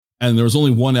And there was only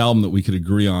one album that we could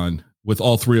agree on with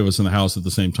all three of us in the house at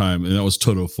the same time, and that was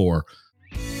Toto 4.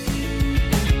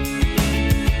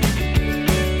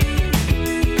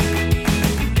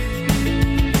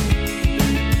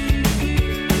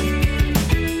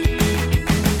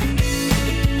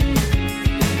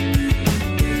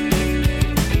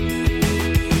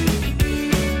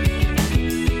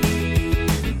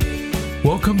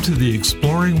 Welcome to the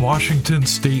Exploring Washington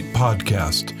State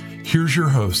podcast. Here's your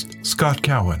host, Scott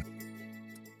Cowan.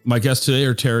 My guests today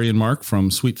are Terry and Mark from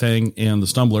Sweet Thang and the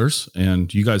Stumblers,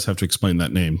 and you guys have to explain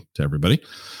that name to everybody.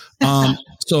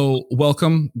 So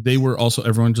welcome. They were also,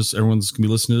 everyone's going to be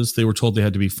listening to this. They were told they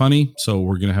had to be funny, so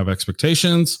we're going to have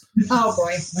expectations. Oh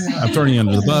boy. I'm throwing you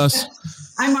under the bus.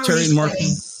 I'm already Terry and Mark,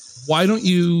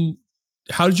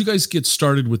 how did you guys get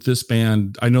started with this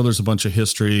band? I know there's a bunch of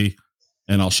history,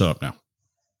 and I'll shut up now.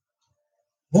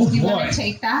 Oh, you want to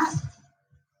take that?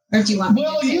 Or do you want me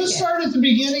to take you start at the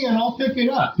beginning and I'll pick it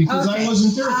up because I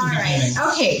wasn't there at the beginning.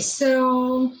 Okay,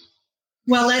 so,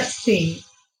 let's see.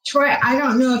 Troy, I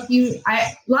don't know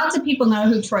if lots of people know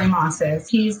who Troy Moss is.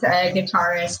 He's a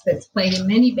guitarist that's played in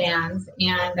many bands.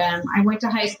 And I went to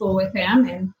high school with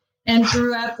him and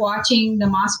grew up watching the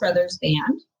Moss Brothers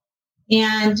band.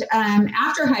 And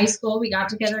after high school, we got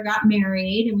together, got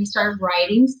married, and we started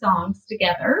writing songs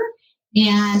together.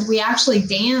 And we actually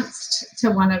danced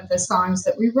to one of the songs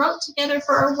that we wrote together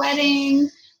for our wedding.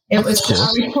 It was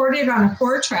recorded on a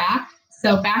 4-track.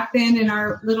 So back then in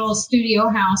our little studio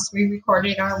house, we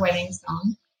recorded our wedding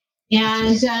song.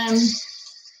 And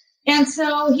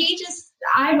so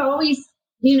I've always,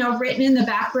 written in the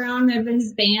background of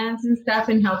his bands and stuff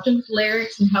and helped him with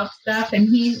lyrics and helped stuff. And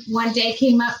he one day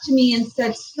came up to me and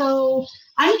said, so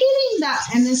I'm getting that,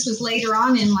 and this was later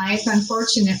on in life,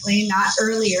 unfortunately, not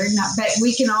earlier, but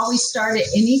we can always start at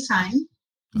any time.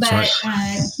 But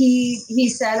right. He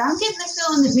said, I'm getting the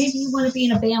feeling that maybe you want to be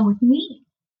in a band with me.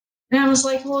 And I was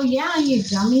like, well, yeah, you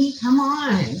dummy, come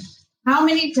on. How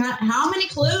many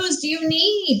clues do you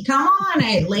need? Come on,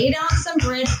 I laid out some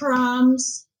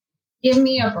breadcrumbs. Give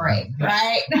me a break,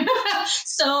 right?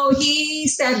 So he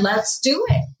said, let's do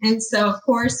it. And so, of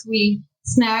course, we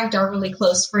snagged our really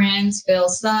close friends, Phil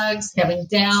Suggs, Kevin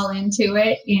Dell into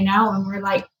it, and we're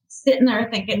like sitting there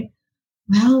thinking,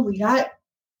 well, we got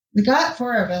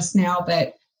 4 of us now,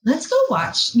 but let's go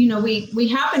watch. We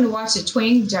happened to watch the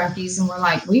Twang Junkies and we're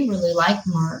like, we really like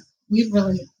Mark. We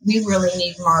really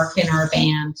need Mark in our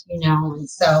band, and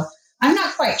so I'm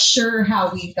not quite sure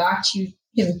how we got you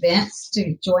convinced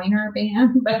to join our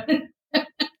band,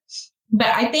 but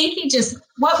I think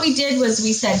what we did was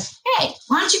we said, hey,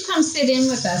 why don't you come sit in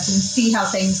with us and see how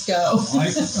things go?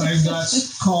 I got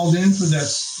called in for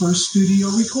that first studio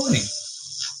recording.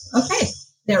 Okay,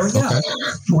 there we go.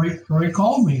 Okay. Troy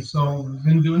called me, so we've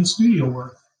been doing studio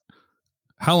work.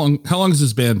 How long has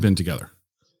this band been together?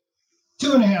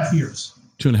 2.5 years.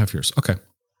 2.5 years. Okay.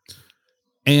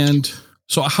 And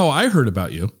so how I heard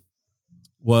about you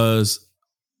was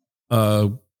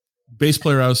bass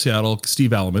player out of Seattle,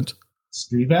 Steve Alamant.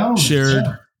 Shared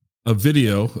a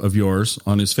video of yours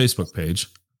on his Facebook page,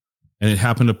 and it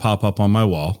happened to pop up on my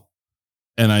wall,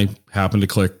 and I happened to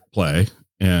click play,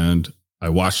 and I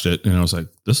watched it, and I was like,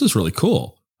 this is really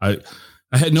cool. I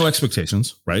had no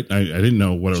expectations, right? I didn't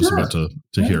know what I was about to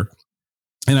hear.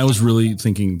 And I was really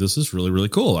thinking, this is really, really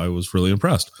cool. I was really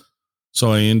impressed.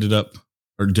 So I ended up,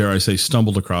 or dare I say,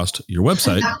 stumbled across your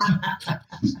website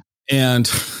and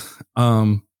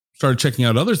started checking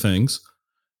out other things.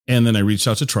 And then I reached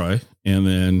out to Troy, and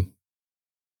then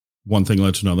one thing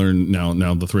led to another. And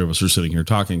now the three of us are sitting here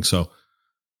talking. So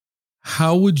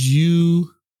how would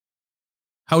you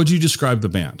describe the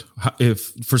band?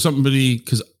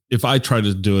 Because if I try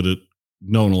to do it,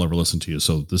 no one will ever listen to you.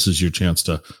 So this is your chance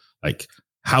to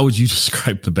how would you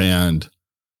describe the band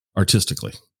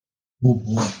artistically? Oh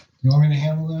boy. You want me to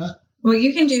handle that? Well,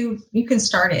 you can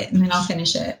start it and then I'll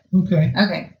finish it. Okay.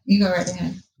 You go right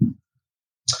ahead.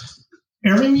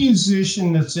 Every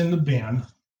musician that's in the band,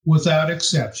 without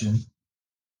exception,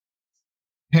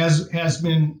 has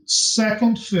been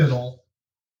second fiddle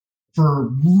for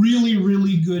really,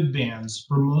 really good bands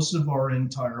for most of our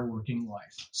entire working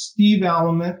life. Steve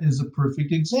Alamant is a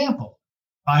perfect example.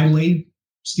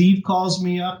 Steve calls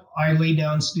me up, I lay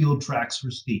down steel tracks for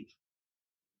Steve.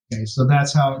 Okay, so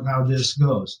that's how this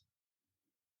goes.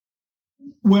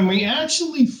 When we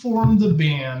actually formed the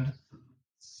band,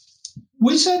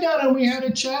 we sat down and we had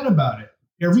a chat about it.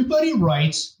 Everybody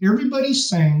writes, everybody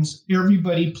sings,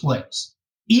 everybody plays.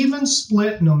 Even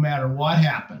split, no matter what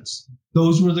happens.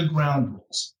 Those were the ground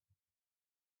rules.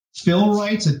 Phil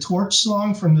writes a Torch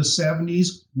song from the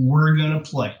 70s, we're going to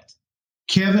play it.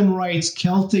 Kevin writes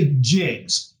Celtic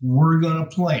jigs. We're going to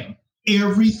play them.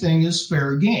 Everything is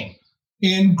fair game.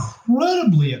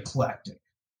 Incredibly eclectic.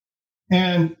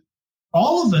 And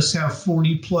all of us have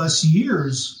 40 plus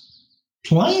years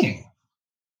playing.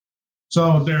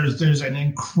 So there's an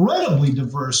incredibly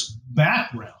diverse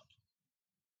background.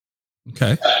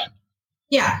 Okay.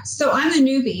 Yeah. So I'm a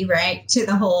newbie, right, to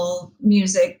the whole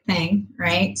music thing,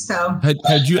 right? So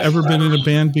had you ever been in a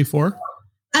band before?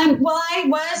 Well, I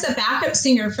was a backup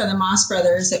singer for the Moss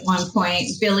Brothers at one point.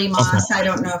 Billy Moss. Okay. I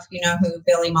don't know if you know who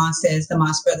Billy Moss is, the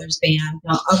Moss Brothers band.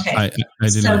 No, okay. I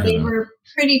didn't know. So they were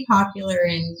pretty popular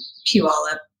in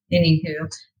Puyallup,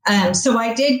 anywho. So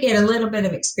I did get a little bit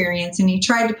of experience, and he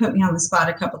tried to put me on the spot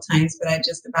a couple times, but I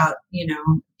just about,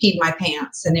 peed my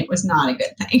pants, and it was not a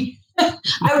good thing.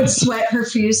 I would sweat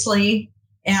profusely.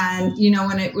 And,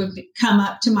 when it would come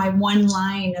up to my one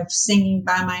line of singing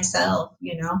by myself,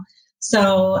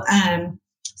 So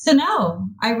no,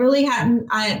 I really hadn't.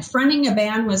 Fronting a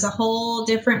band was a whole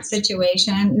different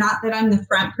situation. Not that I'm the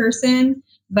front person,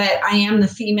 but I am the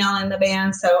female in the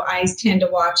band. So I tend to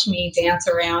watch me dance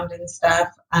around and stuff.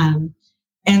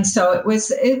 And so it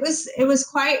was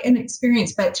quite an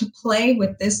experience, but to play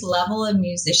with this level of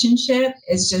musicianship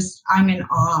is just, I'm in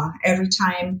awe every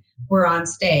time we're on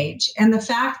stage. And the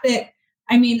fact that,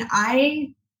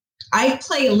 I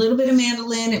play a little bit of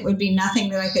mandolin. It would be nothing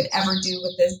that I could ever do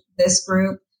with this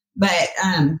group, but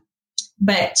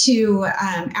to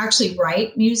actually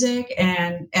write music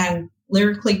and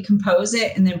lyrically compose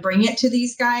it and then bring it to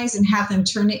these guys and have them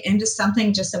turn it into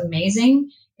something just amazing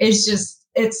is just,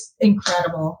 it's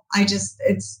incredible. We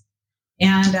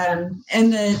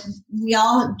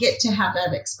all get to have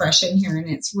that expression here, and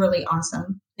it's really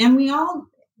awesome. And we all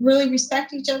really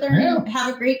respect each other and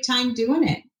have a great time doing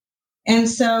it. And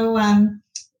so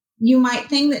you might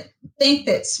think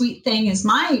that Sweet Thing is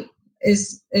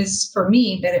for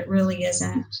me, but it really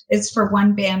isn't. It's for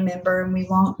one band member, and we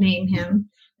won't name him.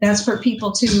 That's for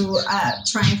people to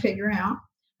try and figure out.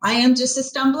 I am just a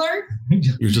stumbler.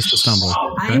 You're just a stumbler.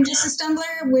 Okay. I am just a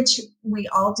stumbler, which we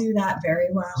all do that very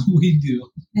well. We do.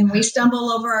 And we stumble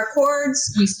over our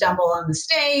chords. We stumble on the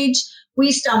stage.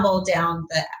 We stumble down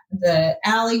the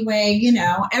alleyway.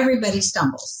 Everybody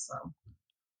stumbles. So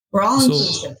we're all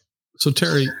inclusive. So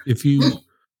Terry, if you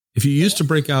used to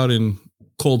break out in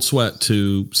cold sweat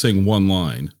to sing one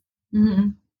line, mm-hmm.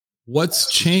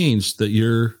 What's changed that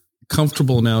you're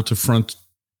comfortable now to front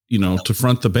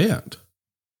the band?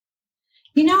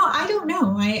 I don't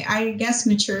know. I guess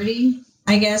maturity.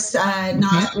 I guess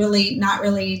not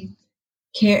really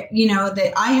care.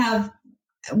 That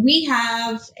we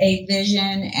have a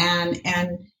vision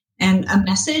and a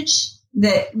message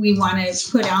that we want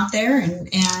to put out there,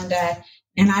 and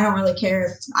I don't really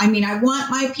care. I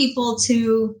want my people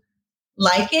to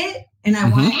like it, and I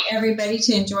want everybody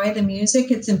to enjoy the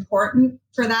music. It's important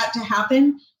for that to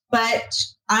happen, but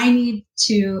I need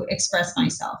to express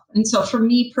myself. And so for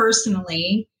me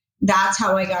personally, that's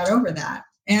how I got over that.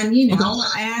 And,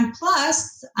 and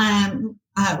plus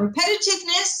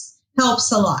repetitiveness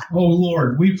helps a lot. Oh,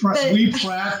 Lord, we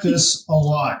practice a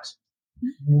lot.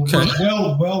 Okay.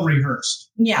 Well rehearsed.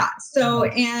 Yeah. So,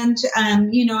 and,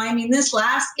 this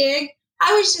last gig,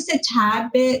 I was just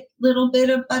a little bit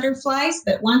of butterflies,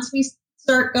 but once we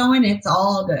start going, it's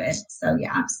all good. So,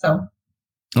 yeah. So.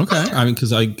 Okay.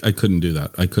 Because I couldn't do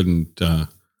that. I couldn't,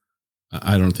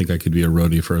 I don't think I could be a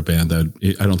roadie for a band. I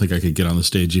don't think I could get on the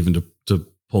stage even to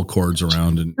pull chords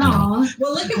around. And well,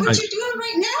 look at what you're doing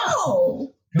right now.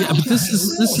 Yeah, but this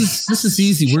is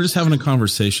easy. We're just having a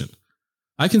conversation.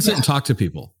 I can sit and talk to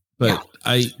people, but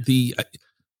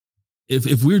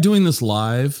if we're doing this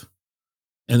live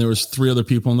and there was 3 other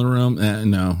people in the room,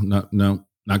 no,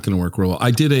 not going to work real well.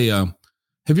 I did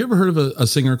have you ever heard of a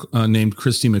singer named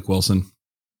Christy McWilson?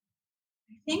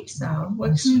 I think so.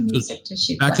 What kind of music does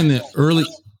she play? Back in the early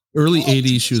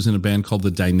 80s, she was in a band called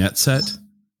the Dinette Set.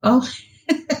 Oh,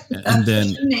 and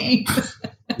then name.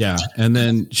 Yeah, and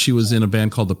then she was in a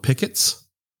band called the Pickets.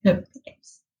 The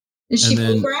Pickets. Is she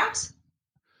bluegrass?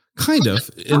 Kind of.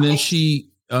 And then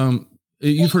she,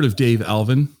 you've heard of Dave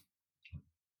Alvin?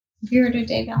 Have you heard of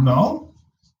Dave Alvin? No.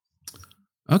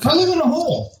 Okay. I live in a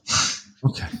hole.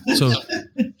 Okay. So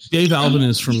Dave Alvin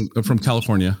is from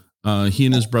California. He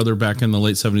and his brother back in the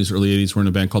late 70s, early 80s were in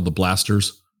a band called the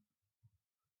Blasters.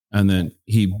 And then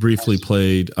he briefly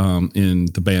played in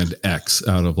the band X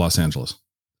out of Los Angeles.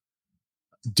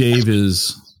 Dave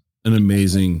is an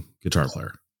amazing guitar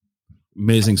player,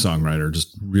 amazing songwriter,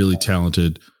 just really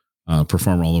talented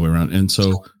performer all the way around. And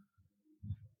so,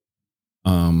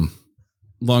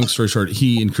 long story short,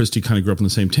 he and Christy kind of grew up in the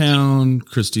same town.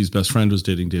 Christy's best friend was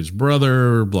dating Dave's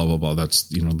brother, blah, blah, blah. That's,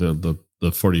 the the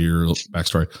 40-year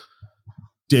backstory.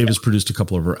 Dave has produced a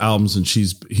couple of her albums, and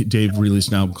Dave released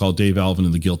an album called Dave Alvin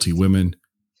and the Guilty Women,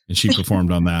 and she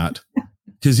performed on that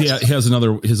because he has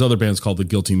his other band's called the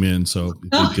Guilty Men. So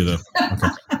they did okay.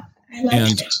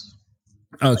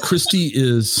 And Christy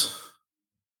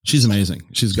she's amazing.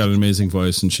 She's got an amazing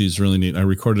voice, and she's really neat. I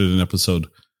recorded an episode,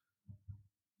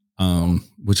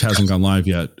 which hasn't gone live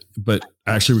yet, but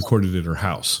I actually recorded it at her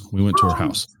house. We went to her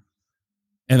house,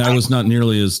 and I was not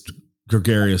nearly as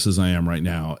gregarious as I am right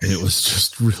now. It was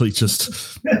just really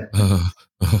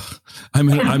I'm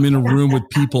in a room with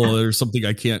people or something.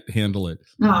 I can't handle it.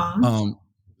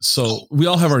 So we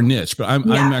all have our niche, but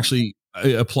I'm actually, I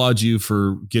applaud you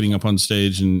for getting up on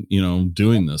stage and,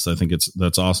 doing this. I think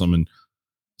that's awesome. And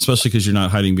especially because you're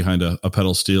not hiding behind a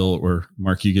pedal steel, or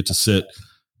Mark, you get to sit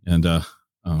and, I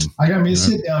got me a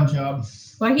sit down job.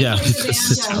 Well, he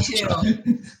sit down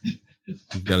too.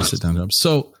 You've got a sit down job.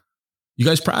 So you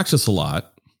guys practice a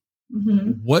lot.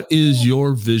 Mm-hmm. What is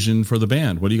your vision for the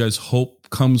band? What do you guys hope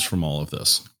comes from all of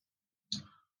this?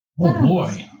 Oh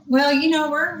boy. Well,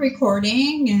 we're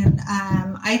recording, and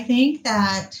I think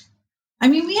that,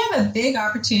 we have a big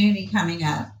opportunity coming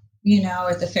up,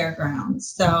 at the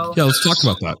fairgrounds. So yeah, let's talk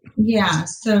about that. Yeah.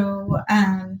 So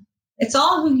it's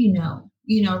all who really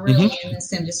Mm-hmm. in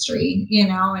this industry,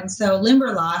 and so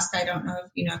Limberlost, I don't know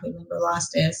if you know who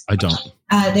Limberlost is. I don't.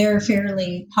 They're a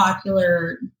fairly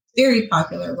popular, very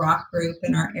popular rock group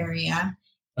in our area.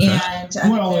 Okay. And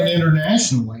and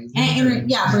internationally.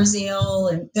 Brazil,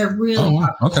 and they're really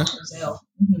popular in Brazil.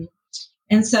 Mm-hmm.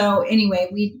 And so anyway,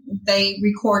 they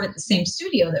record at the same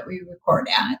studio that we record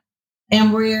at.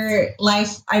 And we're like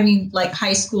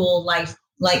high school life,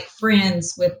 like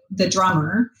friends with the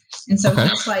drummer. And so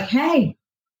it's like, hey,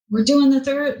 we're doing the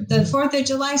 4th of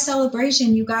July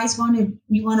celebration. You guys want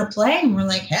to play? And we're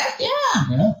like, heck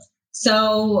yeah.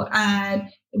 So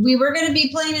we were going to be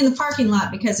playing in the parking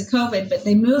lot because of COVID, but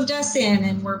they moved us in,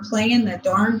 and we're playing the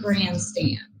darn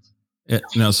grandstand.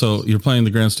 Now, so you're playing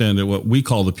the grandstand at what we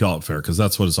call the Puyallup Fair, because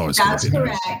that's what it's always going to be.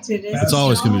 That's correct. It is. It's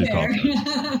always going to be the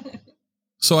Puyallup Fair.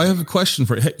 So I have a question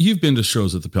for you. You've been to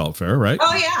shows at the Puyallup Fair, right?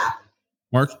 Oh, yeah.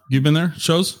 Mark, you've been there?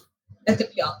 Shows? At the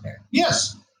Puyallup Fair.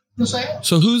 Yes. Yes, I have.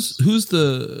 So who's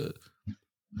the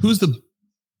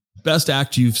best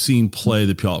act you've seen play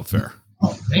the Puyallup Fair?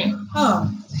 Oh, damn.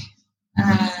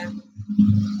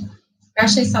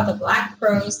 Gosh, I saw the Black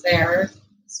Crowes there.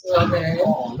 It's real good.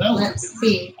 Let's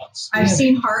see. I've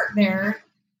seen Heart there.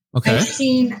 Okay. I've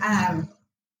seen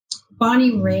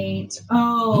Bonnie Raitt.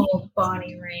 Oh,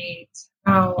 Bonnie Raitt.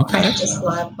 Oh, okay. I just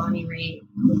love Bonnie Raitt.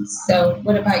 So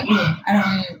what about you? I don't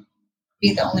want to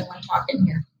be the only one talking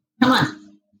here. Come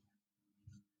on.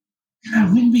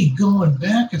 God, we'd be going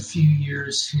back a few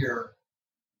years here.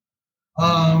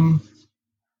 And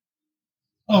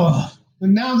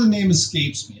now the name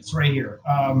escapes me. It's right here.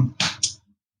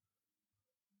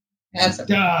 That's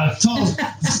okay.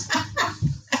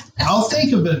 I'll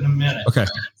think of it in a minute. Okay.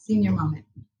 Senior moment.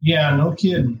 Yeah, no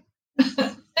kidding.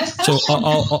 So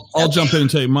I'll jump in and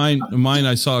tell you mine.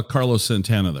 I saw Carlos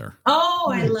Santana there.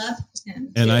 Oh, I love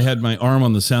him. And I had my arm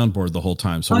on the soundboard the whole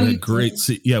time. So we had great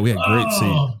seat. Yeah, we had great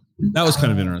seat. That was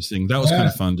kind of interesting. That was kind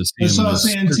of fun to see. I saw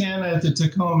Santana at the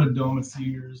Tacoma Dome a few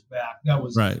years back. That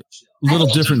was right. A little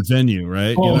different venue,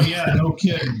 right? Oh, yeah, no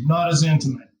kidding. Not as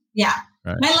intimate. Yeah.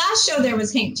 Right. My last show there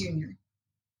was Hank Jr.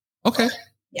 Okay.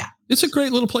 Yeah. It's a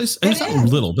great little place. It's not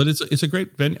little, but it's a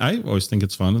great venue. I always think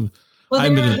it's fun. Well,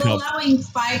 they're allowing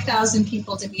 5,000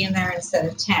 people to be in there instead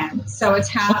of 10. So it's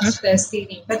half the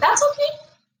seating. But that's okay.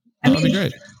 That'll be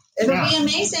great. It'll be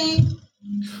amazing.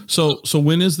 So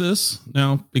when is this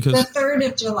now? Because the 3rd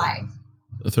of July.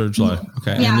 The 3rd of July.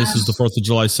 Okay. Yeah. And this is the 4th of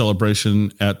July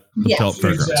celebration at the Puyallup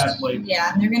Fairgrounds. Exactly.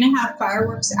 Yeah. And they're going to have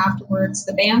fireworks afterwards.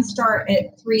 The band start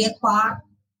at 3:00.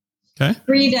 Okay.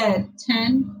 3 to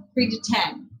 10.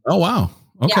 Oh, wow.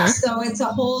 Okay. Yeah. So it's a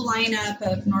whole lineup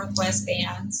of Northwest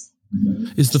bands.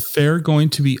 Mm-hmm. Is the fair going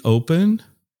to be open?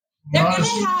 They're going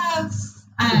to have...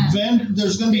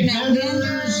 there's going to be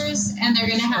vendors, and they're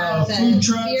going to have the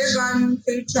beer garden,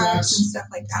 food trucks, and stuff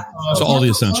like that. So all the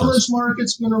essentials. Farmers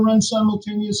market's going to run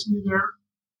simultaneously there.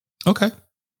 Okay.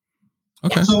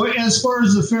 Yeah. So as far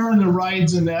as the fair and the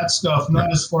rides and that stuff, not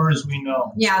as far as we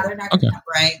know. Yeah, they're not going to have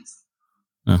rides.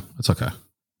 No, that's okay.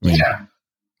 I mean,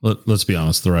 let's be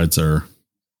honest. The rides are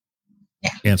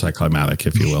anticlimactic,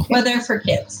 if you will. Well, they're for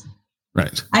kids.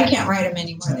 Right. I can't ride them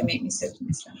anymore. They make me sick to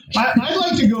my stomach. I'd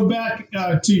like to go back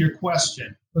to your question.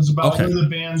 It was about where the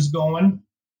band's going.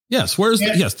 Yes.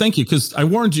 Yes. Thank you. Because I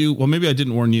warned you. Well, maybe I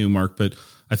didn't warn you, Mark, but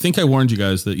I think I warned you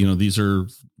guys that,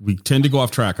 we tend to go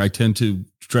off track. I tend to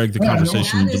drag the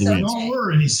conversation into the weeds. No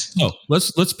worries. So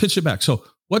let's pitch it back. So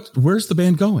Where's the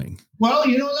band going? Well,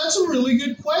 that's a really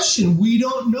good question. We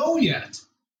don't know yet.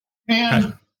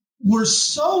 And we're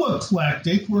so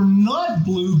eclectic. We're not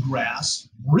bluegrass,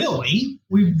 really.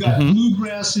 We've got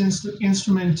bluegrass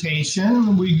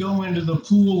instrumentation. We go into the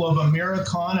pool of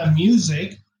Americana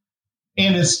music.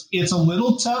 And it's a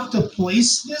little tough to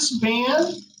place this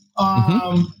band.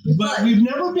 But we've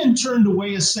never been turned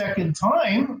away a second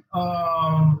time.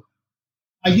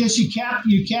 I guess you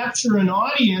capture an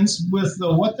audience with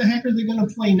the what the heck are they going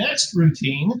to play next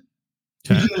routine,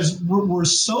 because we're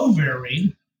so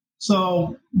varied.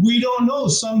 So we don't know.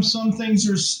 Some things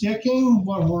are sticking.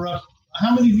 Well, we're up.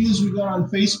 How many views we got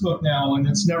on Facebook now, and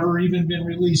it's never even been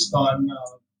released on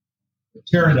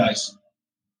Paradise.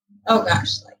 Oh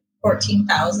gosh, like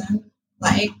 14,000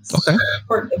 likes. Okay.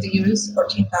 Views,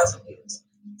 14,000 views.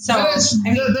 So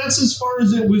that's as far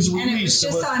as it was released. And it was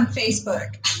just on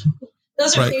Facebook.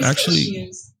 Those are Facebook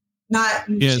views, not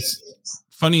YouTube views.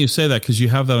 Funny you say that, because you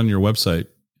have that on your website,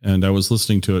 and I was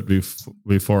listening to it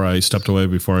before I stepped away,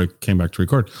 before I came back to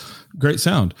record. Great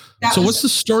sound. What's the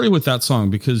story with that song?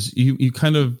 Because you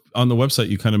kind of, on the website,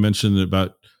 you kind of mentioned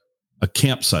about a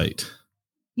campsite.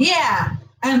 Yeah.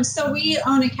 So we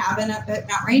own a cabin up at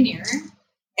Mount Rainier,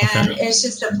 and it's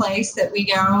just a place that we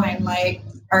go and like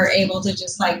are able to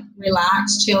just like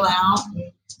relax, chill out.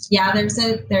 And yeah, there's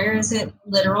a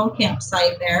literal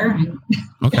campsite there. And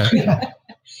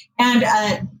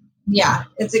and yeah,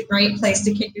 it's a great place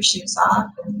to kick your shoes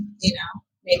off, and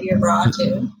maybe your bra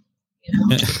too.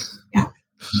 Yeah.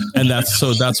 And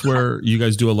that's where you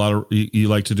guys do a lot of, you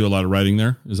like to do a lot of writing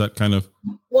there? Is that kind of?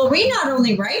 Well, we not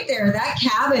only write there, that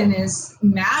cabin is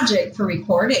magic for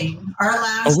recording. Our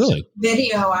last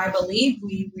video, I believe,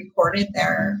 we recorded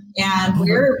there, and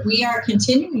we are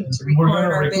continuing to record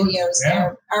our videos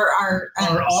there, our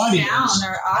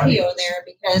audio there,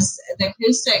 because the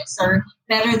acoustics are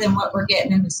better than what we're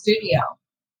getting in the studio.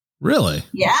 Really?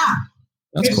 Yeah.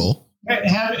 That's cool.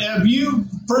 Have you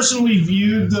personally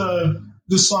viewed the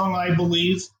song "I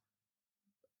Believe"?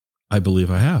 I believe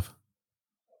I have.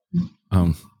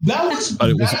 That was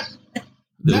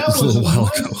a little while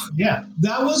ago. Yeah,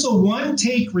 that was a one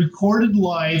take recorded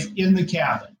live in the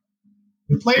cabin.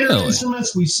 We played our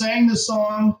instruments. We sang the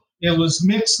song. It was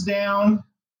mixed down.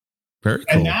 Very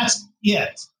cool. And that's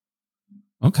it.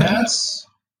 Okay. So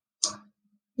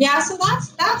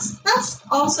that's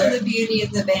also the beauty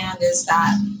of the band, is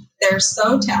that they're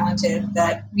so talented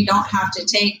that we don't have to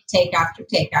take after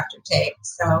take after take.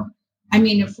 So, I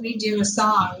mean, if we do a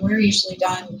song, we're usually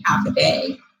done half a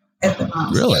day at the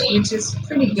most. Really? Which is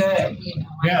pretty good,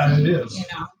 Yeah, it is.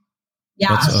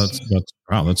 Yeah.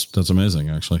 That's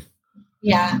amazing, actually.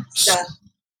 Yeah.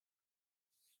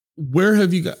 Where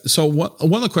have you got? So one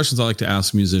of the questions I like to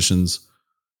ask musicians,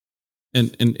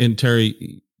 and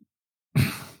Terry,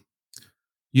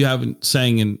 you haven't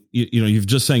sang in, you've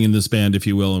just sang in this band, if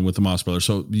you will, and with the Moss Brothers.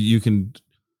 So you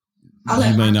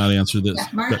may not answer this. Yeah,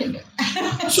 Mark can do it.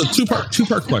 So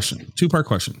two-part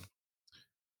question.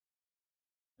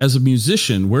 As a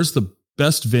musician, where's the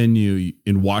best venue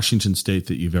in Washington State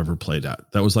that you've ever played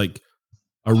at? That was like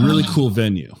a really cool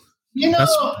venue.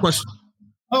 That's question.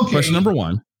 Okay. Question number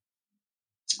one.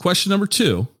 Question number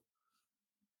two.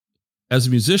 As a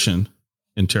musician,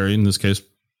 and Terry, in this case,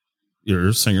 you're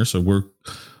a singer, so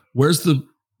what's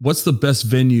the best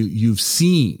venue you've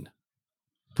seen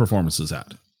performances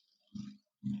at?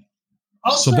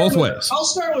 Both ways. I'll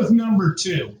start with number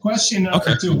two. Question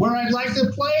number two. Where I'd like to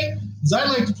play is I'd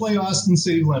like to play Austin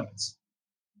City Limits.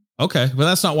 Okay, well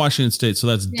that's not Washington State, so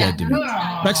that's dead to me.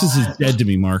 Texas is dead to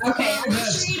me, Mark. Okay, are you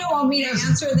sure you don't want me to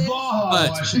answer this?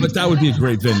 But that would be a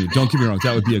great venue. Don't get me wrong,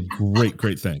 that would be a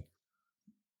great thing.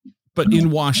 But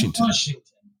in Washington.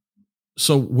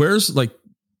 So where's like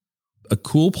a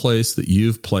cool place that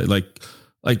you've played? Like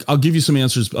I'll give you some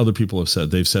answers other people have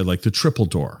said. They've said like the Triple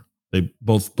Door. They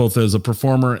both as a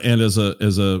performer and as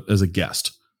a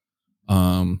guest.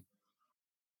 The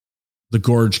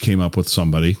Gorge came up with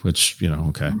somebody, which,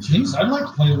 okay. Jeez, I'd like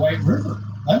to play White River.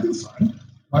 That'd be fun.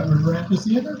 White River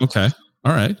Amphitheater. Okay.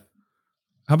 All right.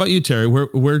 How about you, Terry?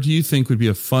 Where do you think would be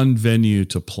a fun venue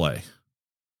to play?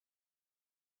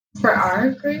 For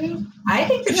our group, I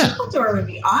think the Triple Door would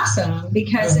be awesome,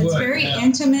 because it's very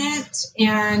intimate,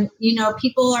 and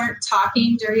people aren't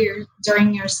talking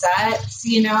during your sets.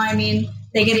 I mean,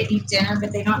 they get to eat dinner,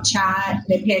 but they don't chat.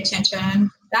 They pay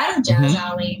attention. That or Jazz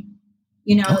Alley,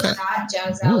 that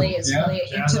Jazz Alley is really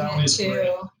intimate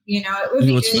too. It would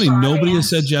be. It's funny. Nobody has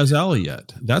said Jazz Alley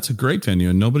yet. That's a great venue,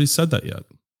 and nobody's said that yet.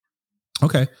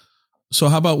 Okay, so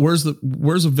how about where's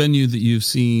a venue that you've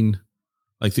seen?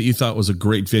 Like that you thought was a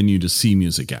great venue to see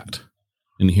music at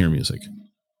and hear music?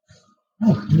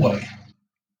 Oh boy.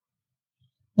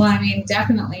 Well, I mean,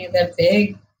 definitely the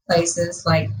big places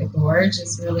like the Gorge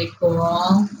is really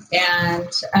cool.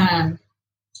 And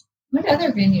what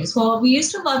other venues? Well, we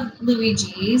used to love Louis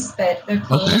G's, but they're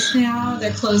closed now.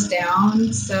 They're closed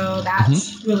down. So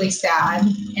that's really sad.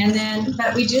 And then,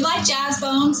 but we do like Jazz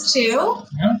Bones too.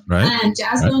 Yeah, right. And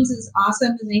Jazz Bones is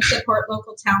awesome and they support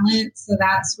local talent. So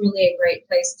that's really a great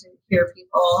place to hear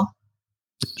people.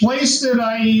 Place that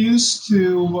I used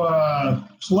to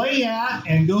play at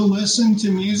and go listen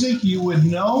to music, you would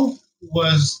know,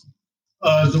 was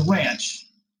the Ranch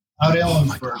out in Ellensburg. Oh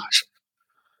my gosh.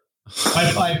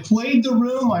 I played the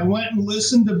room. I went and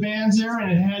listened to bands there,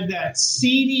 and it had that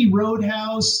seedy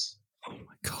Roadhouse. Oh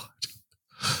my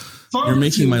God! You're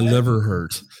making my liver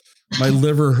hurt. My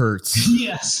liver hurts.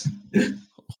 Yes.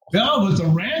 No, but the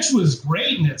Ranch was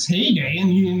great in its heyday,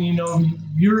 and you know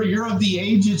you're of the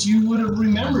age that you would have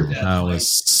remembered that. That was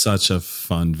such a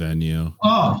fun venue.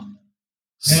 Oh,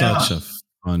 such a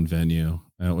fun venue.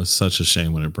 It was such a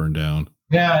shame when it burned down.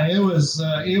 Yeah, it was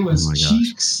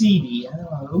chic, seedy.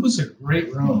 It was a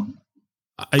great room.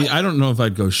 I don't know if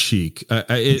I'd go chic.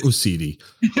 It was seedy.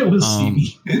 It was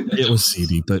seedy. It was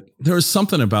seedy, but there was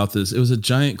something about this. It was a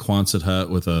giant Quonset hut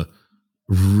with a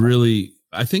really,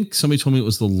 I think somebody told me it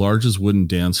was the largest wooden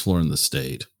dance floor in the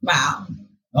state. Wow.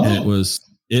 And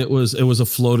it was a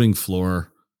floating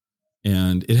floor,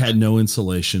 and it had no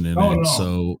insulation in it. No.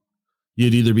 So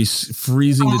you'd either be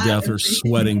freezing to death or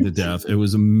sweating to death. It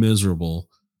was miserable.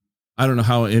 I don't know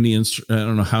how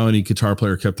any guitar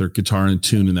player kept their guitar in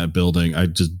tune in that building. I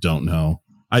just don't know.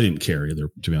 I didn't care either,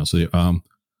 to be honest with you.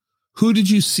 Who did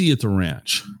you see at the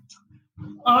Ranch?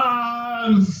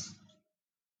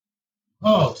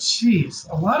 Oh, geez.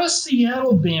 A lot of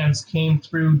Seattle bands came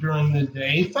through during the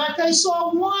day. In fact, I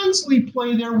saw Wansley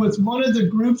play there with one of the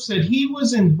groups that he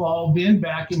was involved in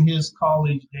back in his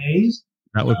college days.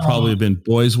 That would probably have been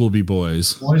Boys Will Be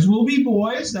Boys. Boys Will Be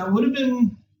Boys. That would have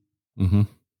been... Mm-hmm.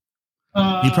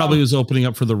 He probably was opening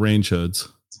up for the Range Hoods.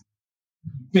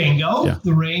 Bingo. Yeah.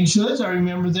 The Range Hoods. I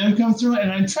remember them come through.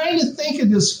 And I'm trying to think of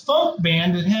this folk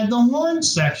band that had the horn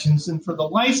sections. And for the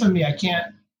life of me, I can't...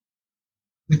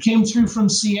 They came through from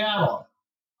Seattle.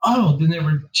 Oh, then they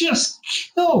were just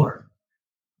killer.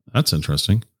 That's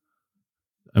interesting.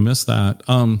 I missed that.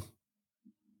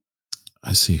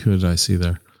 I see. Who did I see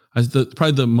there?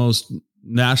 Probably the most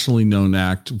nationally known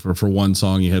act for one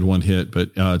song. He had one hit,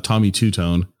 but Tommy Two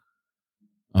Tone.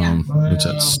 Which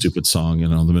that stupid song, the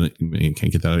minute you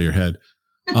can't get that out of your head.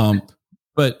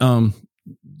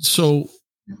 So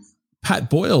Pat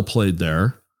Boyle played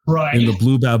there, right? In the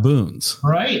Blue Baboons,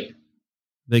 right?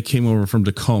 They came over from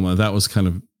Tacoma. That was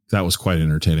quite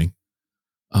entertaining.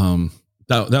 That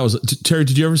was Terry.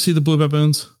 Did you ever see the Blue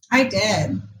Baboons? I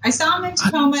did. I saw them in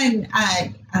Tacoma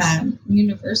and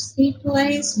University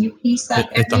Place, UP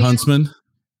at the Huntsman.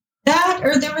 That,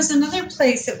 or there was another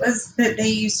place that they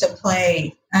used to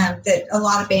play that a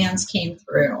lot of bands came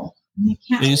through.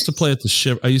 They used to play at the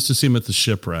ship. I used to see them at the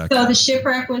Shipwreck. So the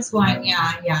Shipwreck was one.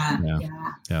 Yeah.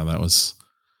 That was.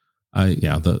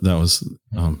 That was.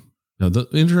 The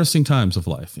interesting times of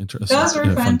life. Interesting. Those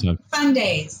were fun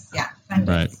days. Yeah, fun days.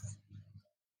 Right.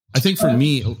 I think for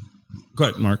me, go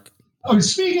ahead, Mark. Oh,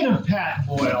 speaking of Pat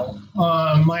Boyle,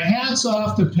 my hat's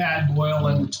off to Pat Boyle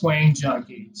and the Twang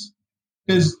Junkies.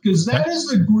 Because that is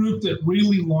the group that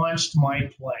really launched my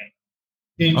play.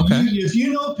 If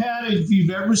you know Pat, if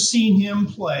you've ever seen him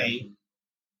play,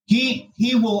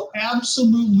 he will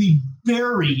absolutely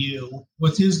bury you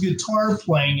with his guitar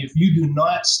playing if you do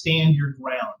not stand your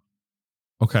ground.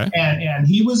 Okay. And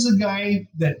he was the guy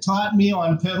that taught me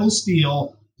on pedal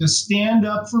steel to stand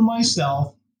up for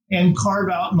myself and carve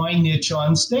out my niche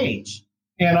on stage.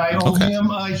 And I owe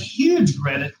him a huge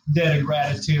debt of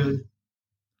gratitude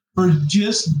for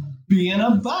just being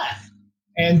a butt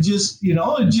and just, you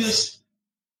okay?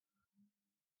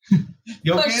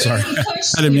 Sorry, I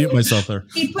had to mute myself there.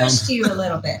 He pushed you a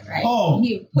little bit, right? Oh,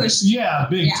 he pushed. Yeah,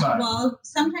 big time. Well,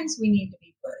 sometimes we need to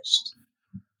be pushed.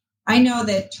 I know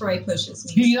that Troy pushes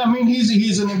me.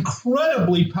 He's an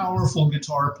incredibly powerful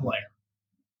guitar player.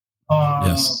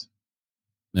 Yes.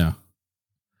 Yeah.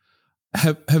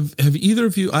 Have either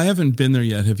of you? I haven't been there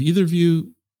yet. Have either of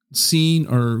you seen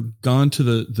or gone to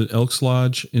the Elks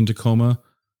Lodge in Tacoma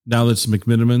now that it's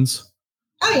McMinimans?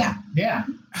 Oh yeah. Yeah.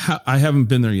 I haven't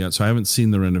been there yet, so I haven't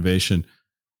seen the renovation.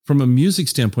 From a music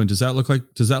standpoint, does that look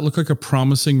like a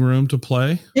promising room to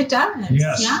play? It does.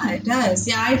 Yes. Yeah, it does.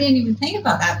 Yeah, I didn't even think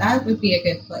about that. That would be a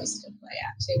good place to play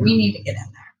at too. We need to get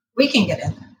in there. We can get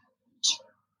in there. Sure.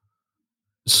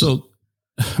 So,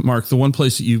 Mark, the one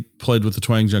place that you played with the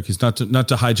Twang Junkies, not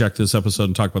to hijack this episode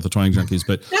and talk about the Twang Junkies,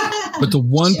 but the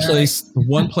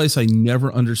one place I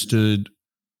never understood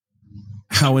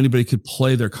how anybody could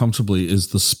play there comfortably is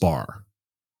the spar.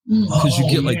 Because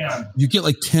you get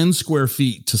like 10 square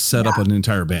feet to set up an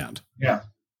entire band. Yeah.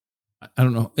 I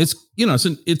don't know. It's,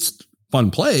 it's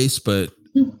fun place, but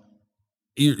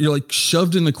you're like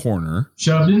shoved in the corner.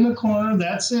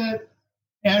 That's it.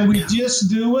 And we just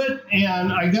do it.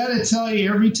 And I got to tell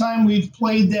you, every time we've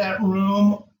played that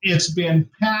room, it's been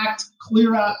packed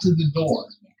clear out to the door.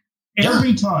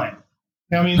 Every time.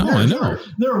 I mean,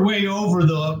 they're way over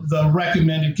the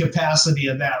recommended capacity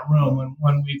of that room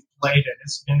when we've played it.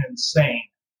 It's been insane.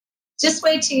 Just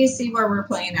wait till you see where we're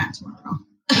playing at tomorrow.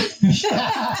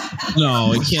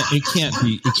 No,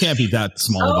 it can't be that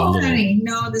small. Oh, honey,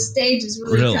 no, the stage is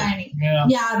really tiny.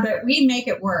 Yeah, but we make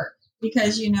it work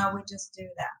because we just do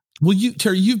that. Well,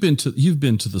 Terry, you've been to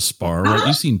the Spar, right?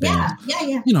 You've seen bands.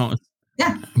 Yeah.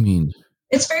 I mean,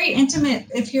 it's very intimate.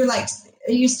 If you're like,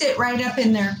 you sit right up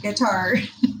in their guitar.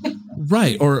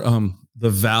 Right. Or the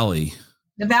Valley.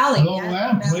 The Valley. Oh,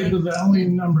 yeah. Played the Valley a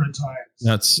number of times.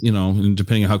 That's, and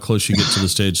depending on how close you get to the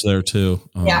stage there too.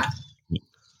 Yeah.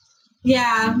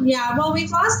 Well, we've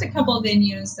lost a couple of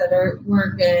venues that were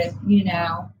good,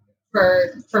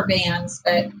 for bands,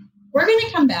 but we're going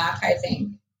to come back, I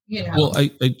think, Well,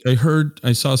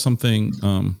 I saw something,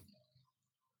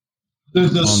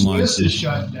 the Swiss is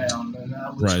shut down. And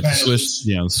that was right.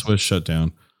 The Swiss shut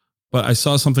down. But I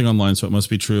saw something online, so it must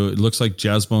be true. It looks like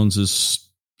Jazz Bones is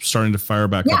starting to fire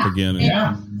back up again.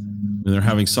 And they're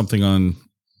having something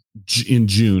in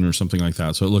June or something like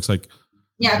that. So it looks like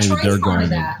Troy's they're part going of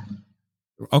that.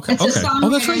 Okay. It's a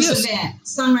songwriters that's right. Yes. event.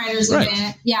 Songwriters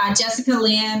event. Yeah, Jessica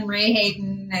Lynn, Ray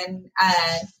Hayden,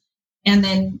 and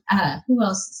then who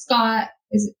else? Scott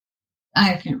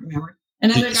I can't remember.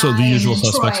 Another guy. So the usual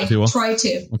suspects, if you will. Troy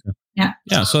too. Okay. Yeah.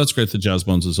 Yeah. So that's great that Jazz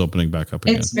Bones is opening back up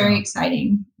again. It's very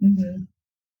exciting. Mm-hmm.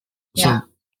 Yeah. So,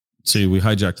 see, we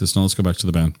hijacked this. Now let's go back to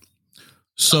the band.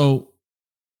 So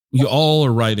you all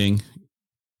are writing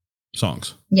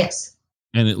songs. Yes.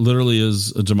 And it literally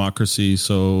is a democracy.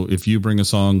 So if you bring a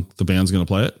song, the band's going to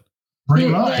play it. Pretty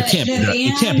much.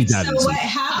 It can't be that so easy. What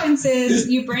happens is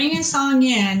you bring a song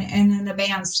in and then the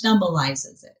band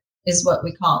stumbleizes it, is what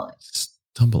we call it.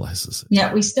 Stumbleizes it.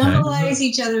 Yeah, we stumbleize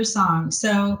each other's songs.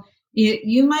 So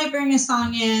you might bring a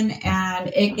song in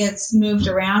and it gets moved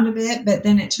around a bit, but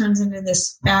then it turns into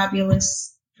this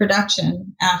fabulous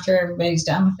production after everybody's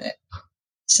done with it.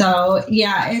 So,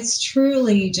 it's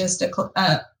truly just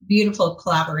a beautiful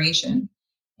collaboration.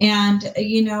 And,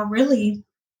 really,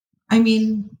 I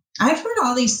mean, I've heard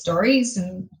all these stories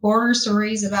and horror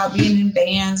stories about being in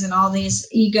bands and all these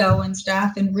ego and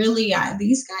stuff. And really,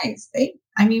 these guys,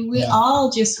 we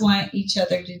all just want each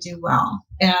other to do well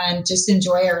and just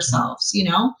enjoy ourselves,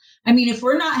 I mean, if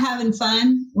we're not having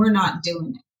fun, we're not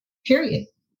doing it, period.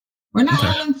 We're not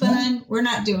having fun, we're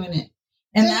not doing it.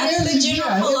 And that's the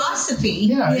general philosophy.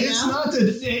 Yeah, it's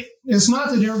not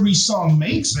that every song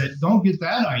makes it. Don't get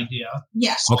that idea.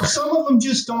 Yeah. Okay. Some of them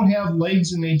just don't have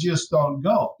legs and they just don't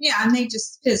go. Yeah, and they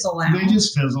just fizzle out. They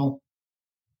just fizzle.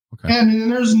 Okay.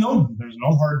 And there's no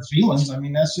hard feelings. I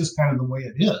mean, that's just kind of the way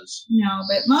it is. No,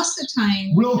 but most of the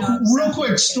time. Real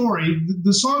quick story.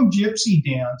 The song Gypsy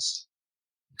Dance.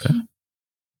 Okay.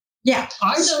 Yeah.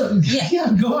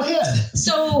 Go ahead.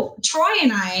 So Troy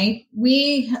and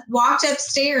we walked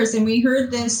upstairs and we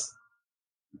heard this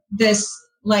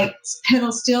like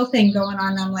pedal steel thing going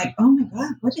on. And I'm like, oh my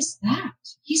God, what is that?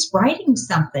 He's writing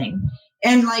something.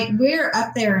 And like, we're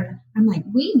up there and I'm like,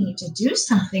 we need to do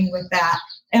something with that.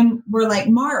 And we're like,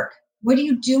 Mark, what are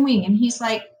you doing? And he's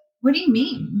like, what do you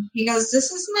mean? He goes,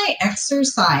 this is my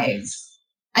exercise.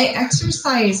 I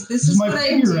exercise. This is what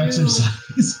I do.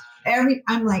 Exercise.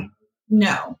 I'm like,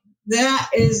 no, that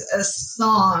is a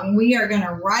song. We are going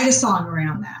to write a song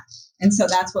around that. And so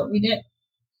that's what we did.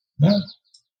 Yeah.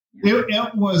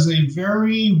 It was a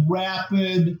very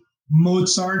rapid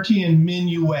Mozartian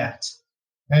minuet.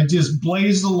 It just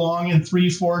blazed along in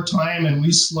 3/4 time, and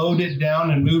we slowed it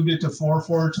down and moved it to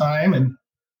 4/4 time. And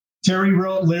Terry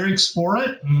wrote lyrics for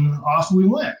it, and off we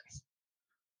went.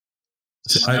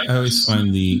 So I always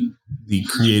find the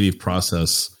creative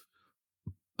process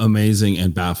amazing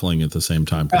and baffling at the same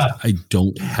time. I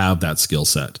don't have that skill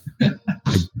set.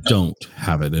 I don't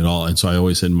have it at all. And so I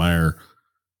always admire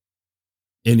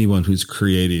anyone who's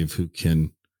creative, who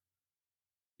can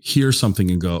hear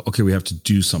something and go, okay, we have to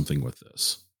do something with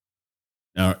this.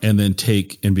 And then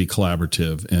take and be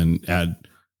collaborative and add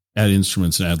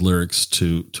instruments and add lyrics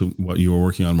to what you were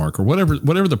working on, Mark, or whatever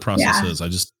the process is.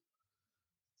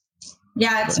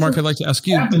 Mark, I'd like to ask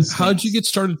you, how did you get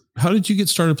started? How did you get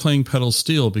started playing pedal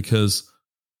steel? Because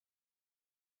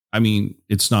I mean,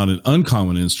 it's not an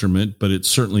uncommon instrument, but it's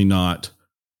certainly not,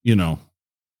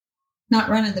 Not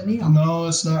run of the mill. No,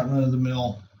 it's not run of the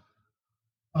mill.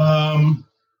 I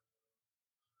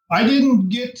didn't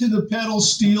get to the pedal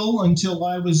steel until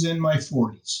I was in my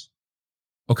 40s.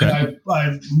 Okay. I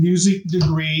have a music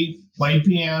degree, played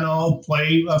piano,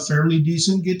 play a fairly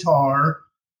decent guitar,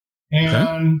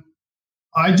 and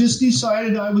I just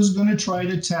decided I was going to try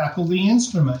to tackle the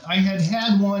instrument. I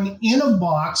had one in a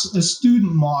box, a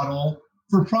student model,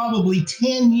 for probably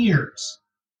 10 years.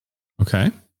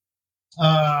 Okay.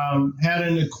 Had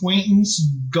an acquaintance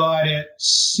got it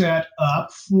set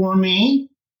up for me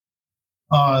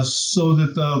so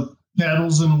that the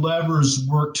pedals and levers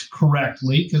worked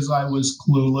correctly because I was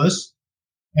clueless.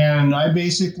 And I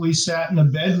basically sat in a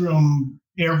bedroom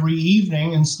every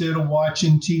evening instead of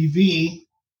watching TV,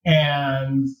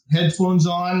 and headphones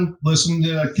on, listening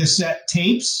to cassette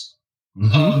tapes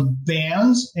of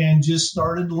bands, and just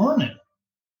started learning.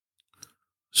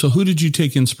 So who did you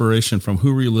take inspiration from?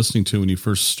 Who were you listening to when you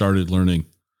first started learning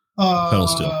pedal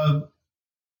steel?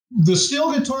 The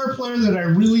steel guitar player that I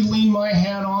really lean my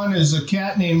hat on is a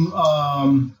cat named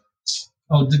the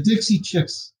Dixie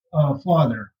Chicks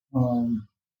father.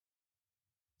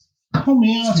 Help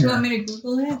me out Do here. you want me to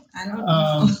Google it? I don't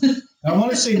know. I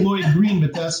want to say Lloyd Green,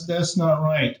 but that's not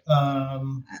right.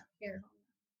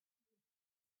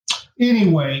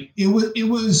 Anyway, it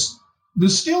was the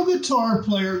steel guitar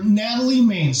player, Natalie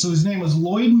Maines. So his name was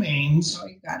Lloyd Maines. Oh,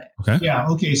 you got it. Okay. Yeah.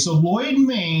 Okay. So Lloyd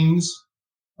Maines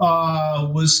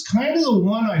was kind of the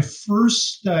one I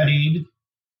first studied.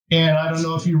 And I don't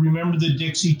know if you remember the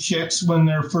Dixie Chicks when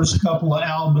their first couple of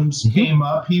albums came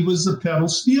up. He was the pedal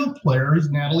steel player. He's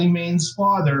Natalie Maines'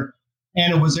 father.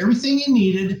 And it was everything you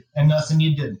needed and nothing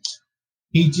you didn't.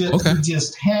 He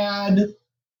just had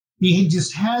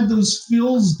those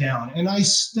fills down. And I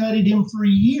studied him for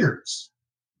years.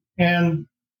 And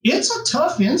it's a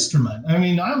tough instrument. I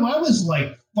mean, I was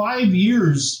like 5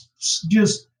 years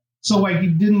just so I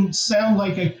didn't sound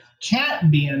like a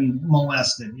cat being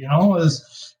molested, It was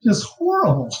just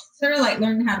horrible. Sort of like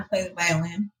learning how to play the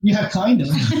violin. Yeah, kind of.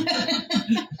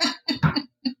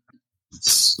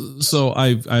 So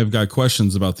I've got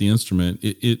questions about the instrument.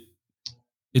 It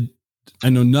I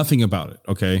know nothing about it.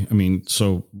 Okay. I mean,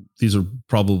 so these are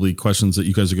probably questions that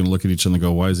you guys are going to look at each other and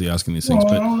go, why is he asking these things?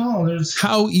 Well, but I don't know.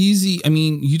 How easy, I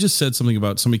mean, you just said something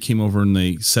about somebody came over and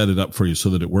they set it up for you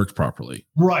so that it worked properly.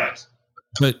 Right.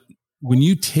 But when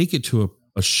you take it to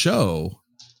a show,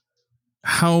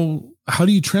 how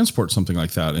do you transport something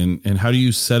like that? And how do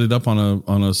you set it up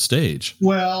on a stage?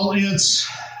 Well, it's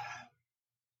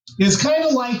kind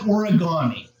of like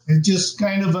origami. It just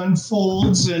kind of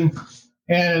unfolds and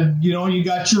you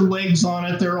got your legs on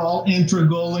it. They're all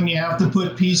integral, and you have to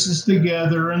put pieces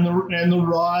together, and the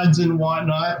rods and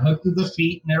whatnot hooked to the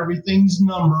feet, and everything's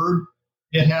numbered.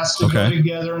 It has to go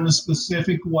together in a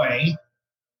specific way.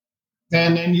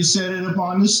 And then you set it up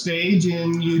on the stage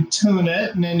and you tune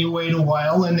it, and then you wait a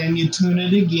while, and then you tune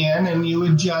it again and you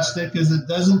adjust it because it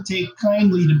doesn't take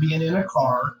kindly to being in a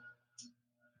car.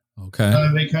 Okay.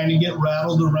 They kind of get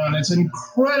rattled around. It's an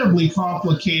incredibly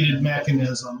complicated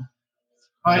mechanism.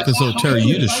 So Terry,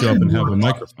 you just show up and have a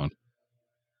microphone.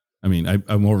 I mean, I'm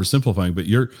oversimplifying, but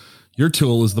your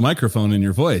tool is the microphone in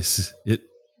your voice. You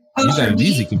got it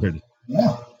easy compared to.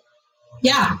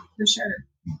 Yeah, for sure.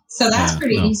 So that's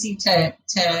pretty easy to.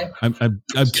 I'm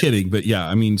kidding, but yeah,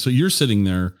 I mean, so you're sitting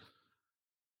there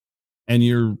and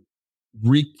you're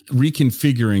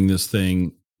reconfiguring this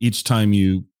thing each time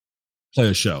you play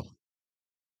a show.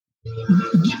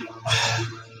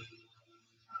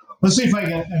 Let's see if I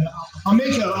can. I'll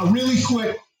make a really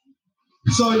quick.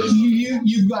 So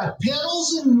you've got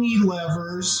pedals and knee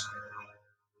levers.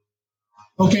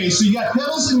 Okay, so you got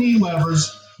pedals and knee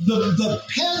levers. The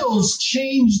pedals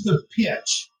change the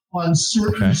pitch on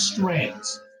certain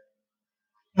strings.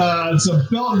 It's a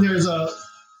belt. There's a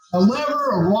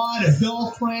lever, a rod, a bell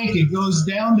crank. It goes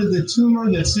down to the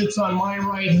tuner that sits on my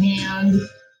right hand.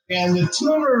 And the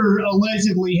tuner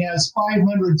allegedly has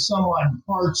 500 some odd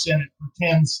parts in it for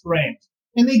 10 strings.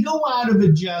 And they go out of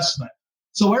adjustment.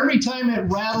 So every time it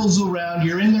rattles around,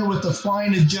 you're in there with a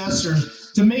fine adjuster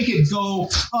to make it go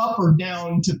up or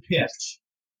down to pitch.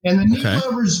 And the knee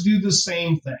levers do the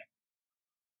same thing.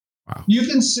 Wow. You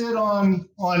can sit on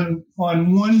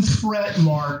one fret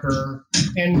marker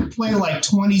and play like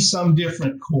 20 some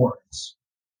different chords.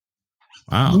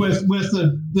 Wow. With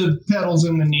the pedals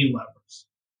and the knee levers.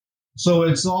 So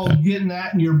it's all getting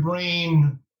that in your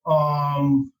brain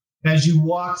as you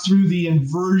walk through the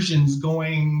inversions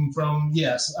going from,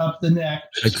 up the neck.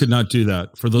 I could not do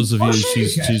that. For those of you,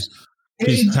 she's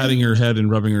patting her head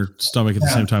and rubbing her stomach at the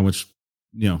same time, which,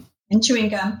 And chewing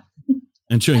gum.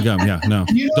 And chewing gum, yeah, no.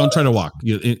 Don't try to walk.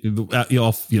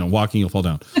 Walking, you'll fall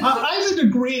down. I have a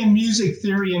degree in music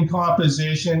theory and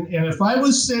composition, and if I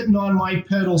was sitting on my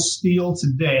pedal steel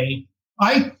today,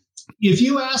 if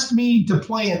you asked me to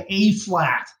play an A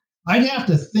flat, I'd have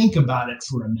to think about it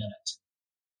for a minute.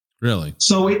 Really?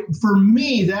 So for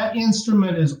me, that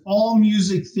instrument is all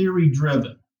music theory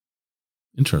driven.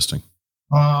 Interesting.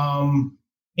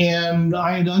 And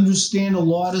I understand a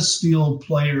lot of steel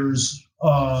players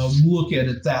look at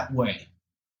it that way.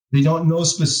 They don't know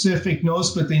specific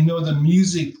notes, but they know the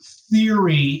music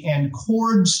theory and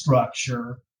chord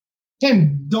structure.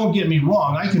 And don't get me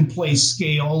wrong, I can play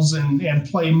scales and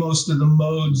play most of the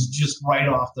modes just right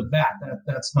off the bat.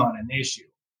 That's not an issue.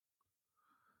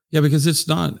 Yeah, because it's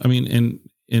not. I mean,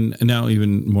 and now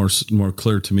even more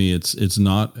clear to me, it's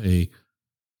not a.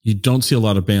 You don't see a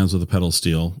lot of bands with a pedal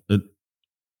steel,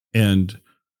 and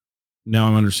now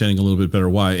I'm understanding a little bit better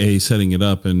why setting it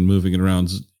up and moving it around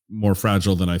is more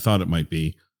fragile than I thought it might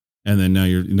be, and then now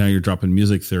you're dropping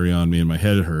music theory on me and my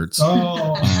head hurts.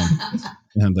 Oh,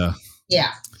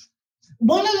 yeah.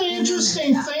 One of the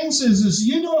interesting things is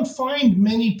you don't find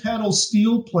many pedal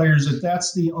steel players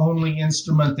that's the only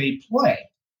instrument they play.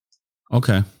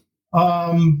 Okay.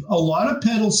 A lot of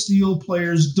pedal steel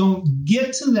players don't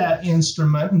get to that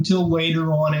instrument until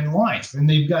later on in life, and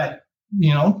they've got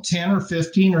 10 or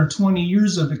 15 or 20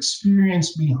 years of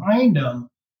experience behind them,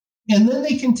 and then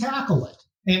they can tackle it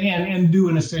and do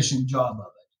an efficient job of it.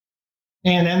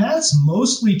 And that's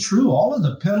mostly true. All of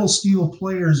the pedal steel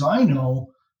players I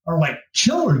know are like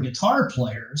killer guitar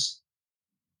players.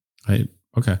 Right.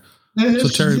 Okay.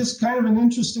 It's just kind of an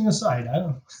interesting aside. I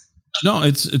don't. No,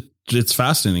 it's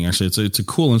fascinating. Actually, it's a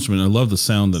cool instrument. I love the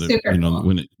sound that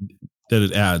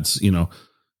it adds.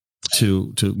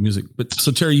 To music. But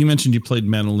so Terry, you mentioned you played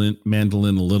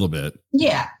mandolin a little bit.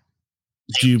 Yeah.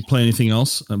 Do you play anything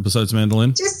else besides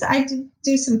mandolin? I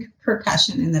do some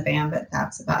percussion in the band, but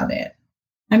that's about it.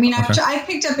 I mean, I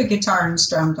picked up a guitar and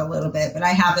strummed a little bit, but I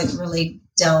haven't really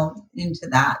delved into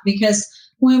that because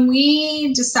when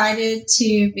we decided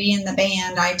to be in the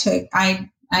band,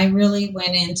 I really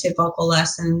went into vocal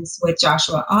lessons with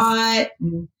Joshua Ott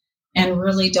and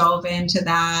really dove into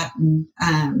that. And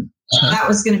that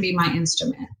was going to be my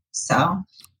instrument. So,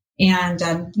 and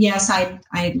yes,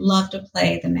 I'd love to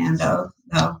play the mando,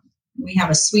 though. We have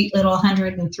a sweet little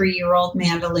 103-year-old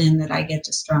mandolin that I get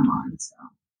to strum on. So.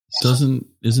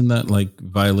 Isn't that like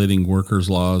violating workers'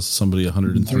 laws? Somebody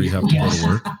 103 have to go to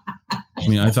work. I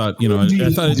mean, I thought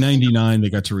at 99 they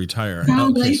got to retire.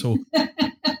 Okay, so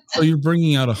you're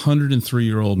bringing out a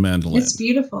 103-year-old mandolin. It's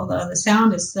beautiful though. The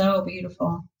sound is so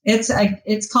beautiful.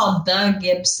 It's called the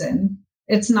Gibson.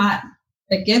 It's not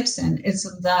a Gibson. It's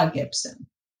the Gibson.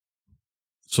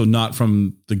 So not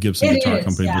from the Gibson Guitar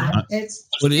Company. Yeah, it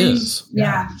is.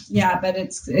 Yeah, but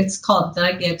it's called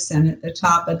the Gibson at the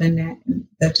top of the neck,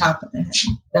 the top of the head.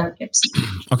 The Gibson.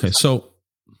 Okay, so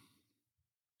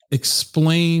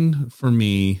explain for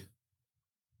me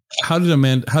how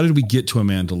did we get to a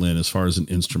mandolin as far as an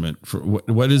instrument? For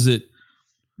what is it?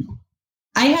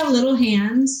 I have little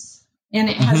hands and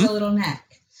it has a little neck.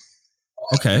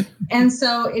 Okay. And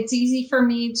so it's easy for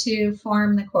me to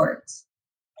form the chords.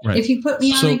 Right. If you put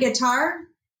me on a guitar,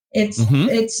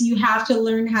 it's you have to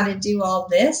learn how to do all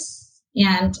this.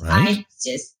 And I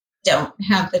just don't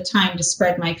have the time to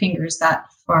spread my fingers that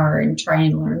far and try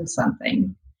and learn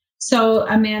something. So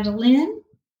a mandolin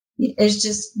is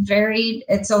just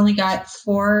it's only got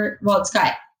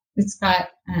it's got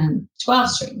 12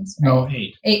 strings. Right? No,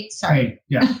 8. 8, sorry. 8,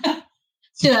 yeah.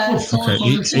 4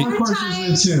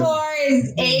 times 4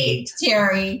 is 8,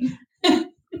 Terry.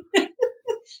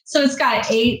 So it's got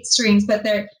 8 strings, but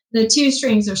the 2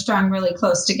 strings are strung really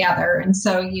close together. And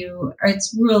so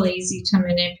it's really easy to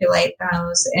manipulate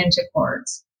those into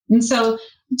chords. And so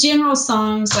general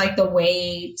songs like The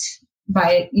Weight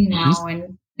by,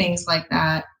 and things like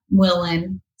that,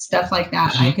 Willin', stuff like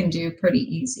that, I can do pretty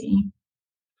easy.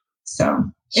 So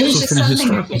it was just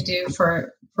something I could do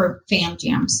for Fam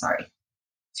Jam. Sorry.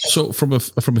 So from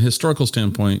a historical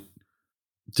standpoint,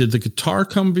 did the guitar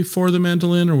come before the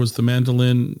mandolin, or was the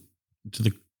mandolin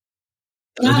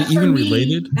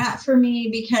related? Not for me,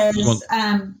 because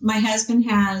my husband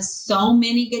has so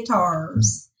many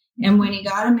guitars, and when he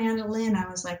got a mandolin, I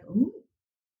was like, "Ooh,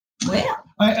 well,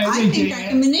 I think I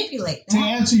can manipulate that." To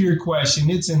answer your question,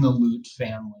 it's in the lute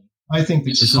family. I think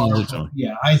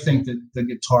I think that the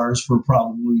guitars were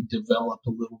probably developed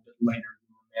a little bit later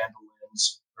than the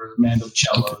mandolins or the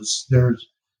mandocellos. There's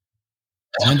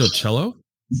mandocello.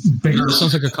 Bigger. It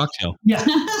sounds like a cocktail. Yeah.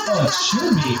 Oh, it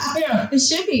should be. Yeah. It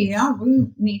should be. Yeah. We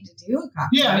need to do a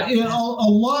cocktail. Yeah.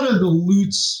 A lot of the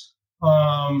lutes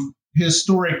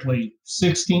historically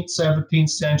 16th, 17th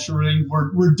century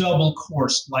were double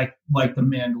coursed like the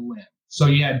mandolin. So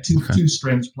you had two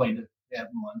strings played at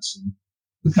once, and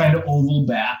the kind of oval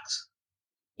backs.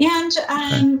 And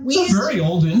it's a very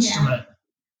old instrument. Yeah.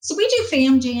 So we do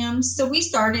fam jams. So we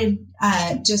started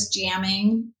just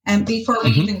jamming, and before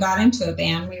we even got into a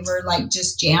band, we were like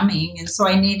just jamming. And so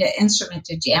I needed an instrument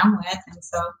to jam with, and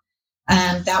so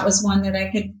that was one that I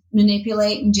could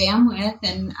manipulate and jam with.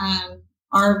 And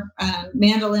our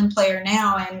mandolin player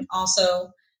now, and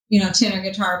also tenor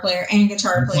guitar player and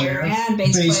guitar player and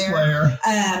bass player.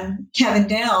 Kevin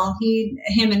Dell,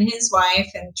 him and his wife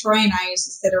and Troy and I used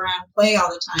to sit around and play all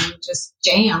the time, just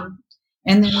jam.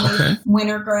 And then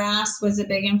Wintergrass was a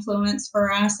big influence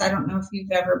for us. I don't know if you've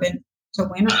ever been to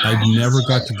Wintergrass. I never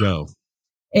got to go.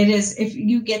 It is, if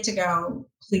you get to go,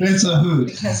 please. It's a hoot.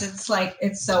 Because it's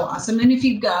so awesome. And if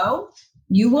you go,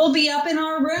 you will be up in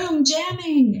our room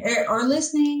jamming or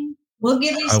listening. We'll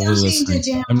give you something to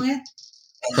jam with.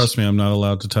 Trust me, I'm not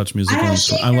allowed to touch music.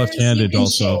 I'm left-handed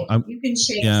also. You can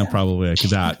shake. Yeah, probably I could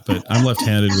that, but I'm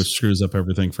left-handed, which screws up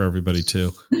everything for everybody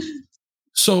too.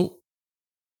 So,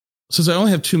 since I only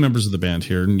have 2 members of the band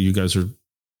here, and you guys are,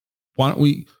 why don't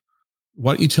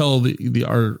you tell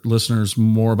our listeners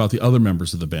more about the other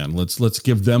members of the band? Let's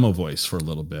give them a voice for a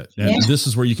little bit. And this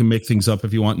is where you can make things up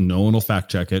if you want. No one will fact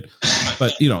check it,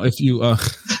 but if you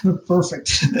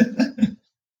perfect.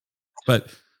 But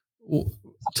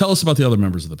tell us about the other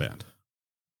members of the band.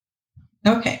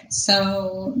 Okay,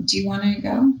 so do you want to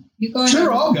go? You go ahead.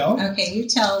 Sure, I'll go. Okay, you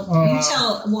tell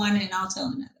one, and I'll tell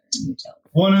another. You tell.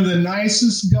 One of the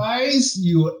nicest guys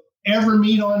you ever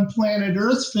meet on planet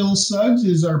Earth, Phil Suggs,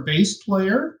 is our bass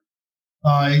player.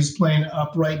 He's playing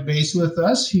upright bass with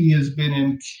us. He has been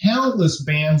in countless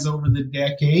bands over the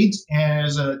decades, and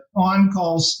as an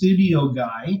on-call studio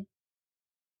guy,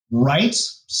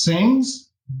 writes,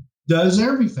 sings, does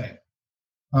everything.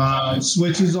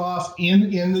 Switches off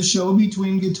in the show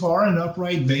between guitar and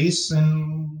upright bass,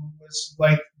 and it's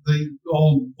like the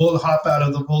old hop out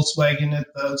of the Volkswagen at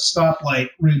the stoplight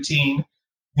routine.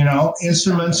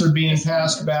 Instruments are being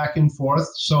passed back and forth.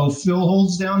 So Phil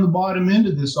holds down the bottom end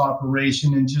of this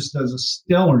operation and just does a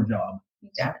stellar job. He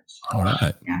does. All right.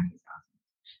 Yeah, he's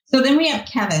awesome. So then we have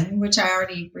Kevin, which I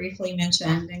already briefly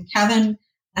mentioned. And Kevin,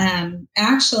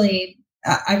 actually,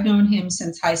 I've known him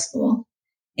since high school.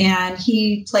 And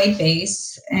he played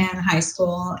bass in high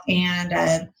school.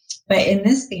 And but in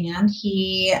this band,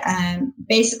 he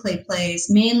basically plays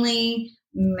mainly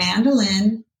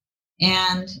mandolin,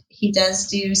 and he does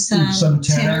do some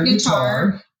tenor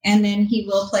guitar, and then he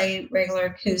will play regular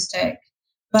acoustic.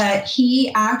 But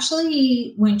he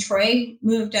actually, when Troy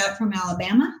moved up from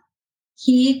Alabama,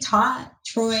 he taught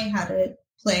Troy how to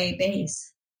play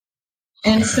bass.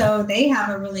 And so they have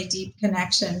a really deep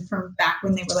connection from back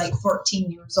when they were like 14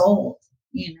 years old,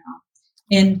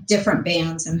 in different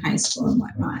bands in high school and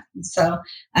whatnot. And so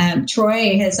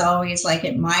Troy has always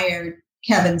admired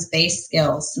Kevin's bass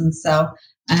skills. And so,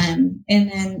 and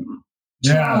then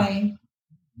Troy.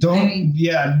 Kevin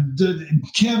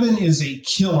is a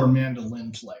killer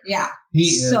mandolin player. Yeah. He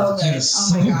so is good. Just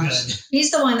oh my so gosh. good.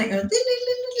 He's the one that goes,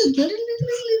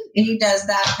 and he does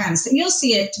that kind of stuff. You'll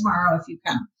see it tomorrow if you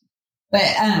come. But,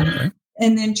 and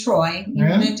then Troy, you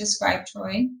want to describe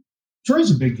Troy?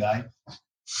 Troy's a big guy.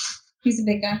 He's a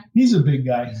big guy. He's a big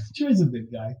guy. Troy's a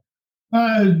big guy.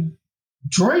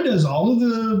 Troy does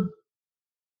the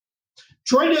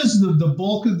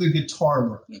bulk of the guitar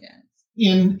work. He does.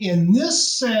 In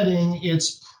this setting,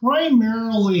 it's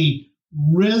primarily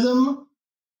rhythm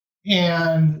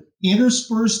and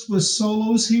interspersed with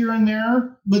solos here and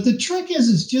there. But the trick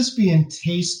is just being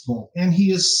tasteful. And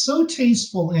he is so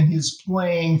tasteful in his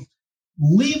playing,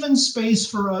 leaving space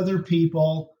for other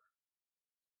people.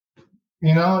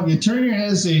 You turn your head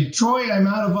and say, Troy, I'm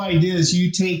out of ideas.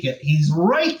 You take it. He's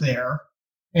right there.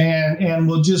 And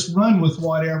we'll just run with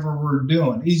whatever we're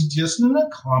doing. He's just an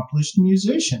accomplished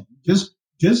musician. Just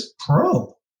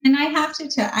pro. And I have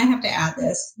to add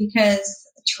this, because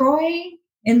Troy,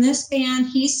 in this band,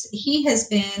 he has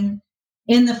been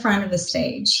in the front of the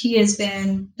stage. He has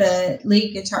been the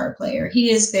lead guitar player.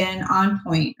 He has been on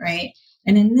point, right?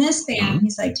 And in this band,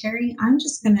 he's like, Terry, I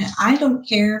don't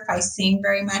care if I sing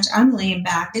very much. I'm laying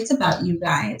back. It's about you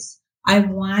guys. I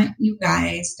want you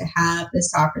guys to have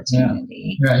this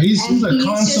opportunity. Yeah, he's a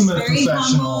consummate very professional.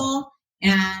 Humble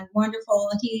and wonderful.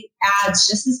 He adds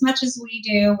just as much as we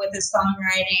do with his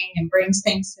songwriting and brings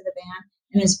things to the band.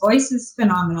 And his voice is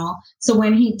phenomenal. So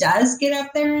when he does get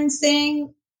up there and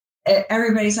sing,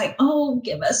 everybody's like, oh,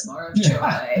 give us more of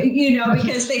Troy,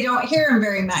 because they don't hear him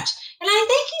very much. And I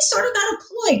think he's sort of got a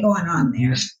ploy going on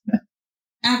there.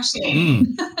 actually.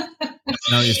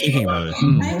 Now you're thinking about it.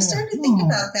 I'm starting to think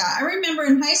about that. I remember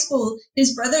in high school,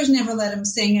 his brothers never let him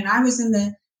sing, and I was in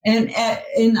the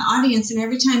audience, and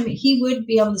every time he would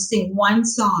be able to sing one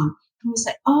song, I was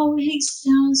like, "Oh, he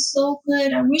sounds so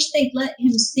good. I wish they'd let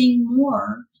him sing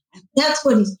more." And that's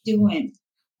what he's doing.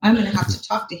 I'm going to have to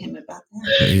talk to him about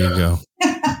that. There you go.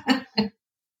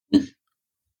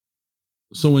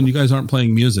 So when you guys aren't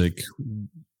playing music,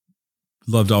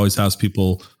 love to always ask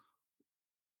people,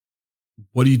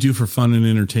 what do you do for fun and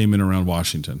entertainment around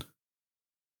Washington?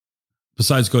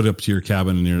 Besides go up to your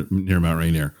cabin near Mount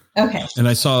Rainier. Okay. And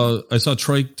I saw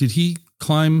Troy. Did he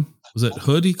climb? Was it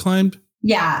Hood he climbed?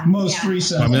 Yeah. Most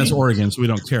recently. I mean, that's Oregon, so we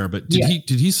don't care. But did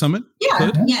he summit? Yeah.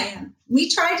 Hood? Yeah. We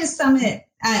tried to summit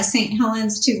St.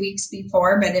 Helens 2 weeks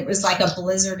before, but it was like a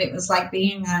blizzard. It was like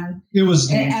being on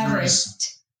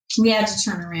Everest. We had to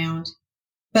turn around.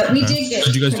 But we did get.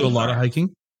 Did you guys do a lot of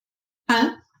hiking?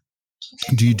 Huh?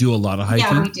 Do you do a lot of hiking?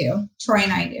 Yeah, we do. Troy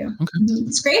and I do. Okay.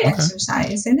 It's great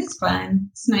exercise, and it's fun.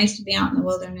 It's nice to be out in the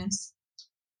wilderness.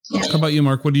 Yeah. How about you,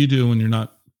 Mark? What do you do when you're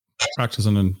not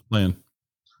practicing and playing?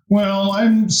 Well,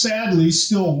 I'm sadly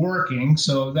still working,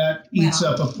 so that eats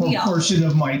up a portion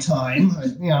of my time.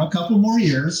 A couple more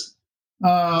years.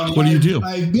 What do you do?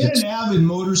 I've been an avid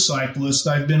motorcyclist.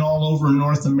 I've been all over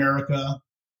North America.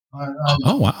 I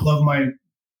love my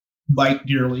bike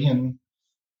dearly, and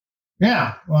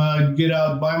get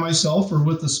out by myself or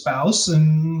with a spouse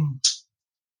and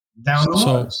down the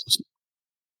road.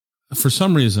 For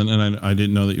some reason, and I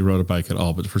didn't know that you rode a bike at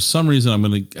all, but for some reason, I'm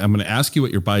gonna ask you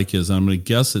what your bike is, and I'm gonna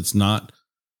guess it's not.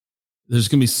 There's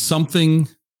gonna be something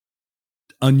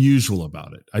unusual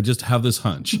about it. I just have this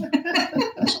hunch.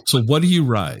 So, what do you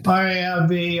ride? I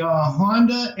have a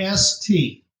Honda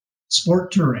ST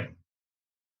Sport Touring.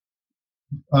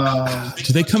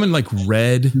 Do they come in like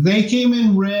red? They came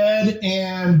in red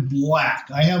and black.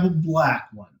 I have a black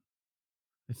one.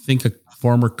 I think a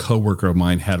former coworker of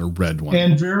mine had a red one.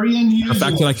 And very unusual. The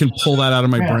fact that I can pull that out of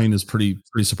my brain is pretty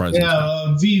surprising.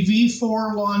 Yeah,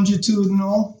 VV4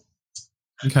 longitudinal.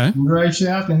 Okay. Drive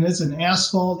shaft, and it's an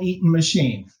asphalt eating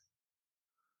machine.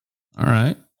 All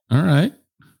right.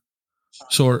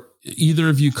 So are either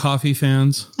of you coffee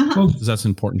fans? Because that's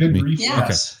important to me.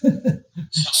 Yes. Okay.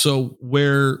 So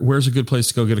where's a good place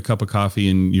to go get a cup of coffee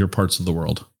in your parts of the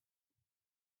world?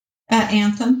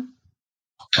 Anthem.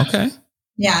 Okay.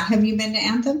 Yeah. Have you been to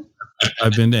Anthem?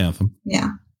 I've been to Anthem. Yeah.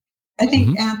 I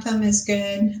think Anthem is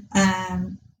good.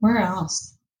 Where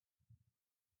else?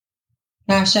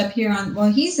 Gosh, up here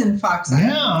he's in Fox Island.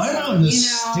 Yeah, I'm on the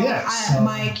sticks.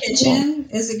 My kitchen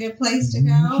is a good place to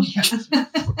go.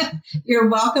 You're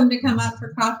welcome to come up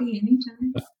for coffee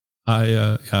anytime.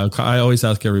 I always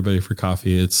ask everybody for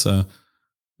coffee. It's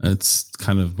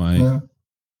kind of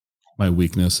my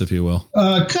weakness, if you will.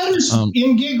 Cutters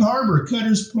in Gig Harbor,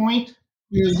 Cutters Point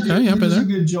is a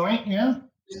good joint. Yeah.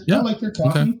 I like their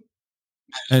coffee. Okay.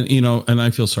 And and I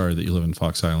feel sorry that you live in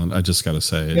Fox Island. I just got to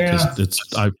say,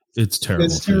 it's terrible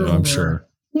for you, I'm sure.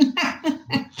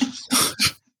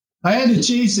 I had to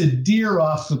chase a deer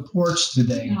off the porch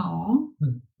today. Aww.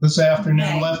 This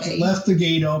afternoon, left the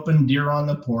gate open, deer on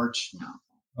the porch.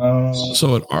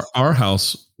 So at our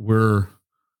house, we're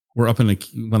up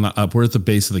we're at the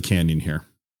base of the canyon here.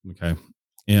 Okay.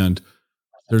 And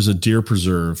there's a deer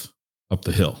preserve up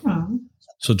the hill. Aww.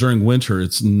 So during winter,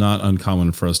 it's not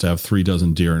uncommon for us to have 3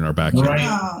 dozen deer in our backyard. Right.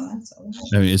 Oh, that's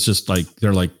so I mean, it's just like,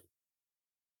 they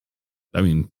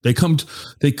come.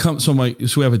 So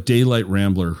we have a daylight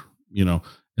rambler, and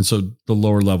so the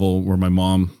lower level where my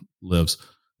mom lives,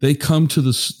 they come to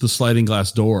the sliding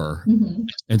glass door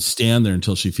and stand there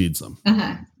until she feeds them.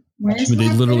 Uh-huh. They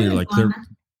literally are like, they're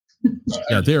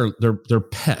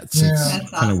pets. Yeah. It's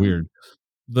kind of weird.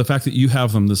 The fact that you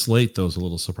have them this late, though, is a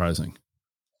little surprising.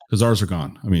 Because ours are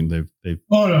gone. I mean, they've.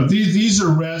 Oh no, these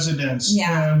are residents.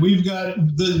 Yeah, we've got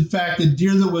the fact the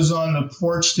deer that was on the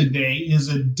porch today is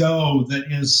a doe that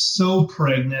is so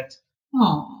pregnant.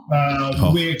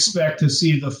 We expect to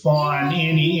see the fawn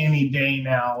any day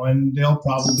now, and they'll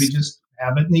probably just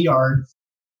have it in the yard.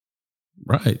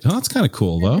 Right. Oh, that's kind of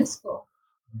cool, though. That's cool.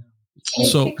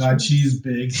 So, God, she's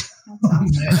big. Oh,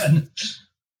 man.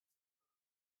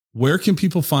 Where can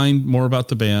people find more about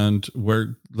the band?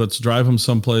 Let's drive them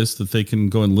someplace that they can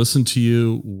go and listen to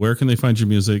you. Where can they find your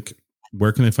music?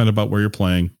 Where can they find about where you're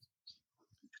playing?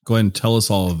 Go ahead and tell us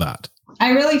all of that. I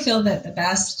really feel that the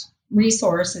best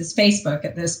resource is Facebook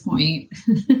at this point.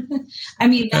 I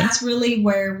mean, that's really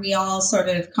where we all sort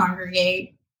of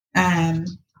congregate. And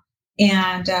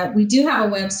we do have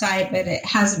a website, but it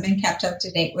hasn't been kept up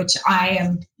to date, which I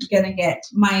am going to get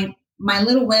my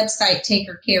little website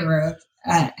taker care of.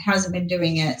 Hasn't been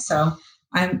doing it. So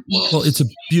Well,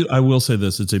 I will say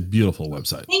this: it's a beautiful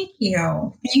website. Thank you.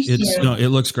 No, it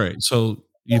looks great. So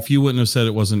if you wouldn't have said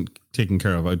it wasn't taken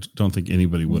care of, I don't think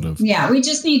anybody would have. Yeah, we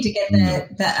just need to get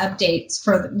the updates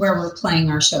for where we're playing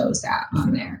our shows at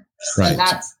on there. So right.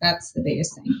 that's the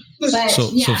biggest thing. But so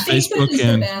Facebook is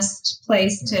the best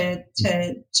place to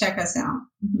check us out.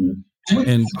 Mm-hmm.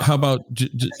 And how about,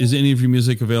 is any of your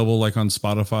music available like on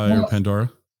Spotify or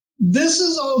Pandora? This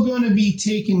is all going to be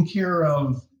taken care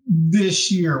of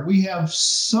this year. We have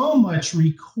so much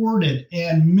recorded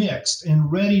and mixed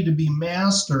and ready to be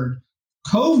mastered.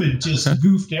 COVID just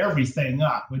goofed everything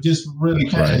up. It just really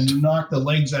kind of knocked the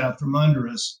legs out from under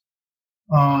us.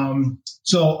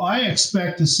 So I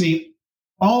expect to see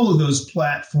all of those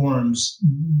platforms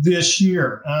this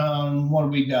year. What do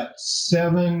we got?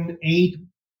 7, 8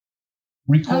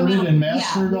 recorded and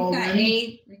mastered already? Got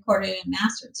 8 recorded and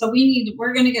mastered. So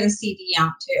we're going to get a CD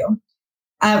out too,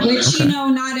 which,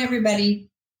 not everybody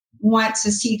wants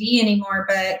a CD anymore,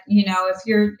 but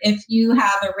if you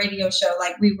have a radio show,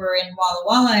 like we were in Walla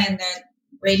Walla, and the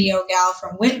radio gal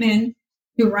from Whitman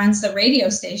who runs the radio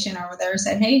station over there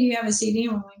said, "Hey, do you have a CD?"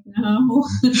 And we're like, "No."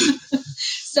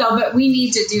 But we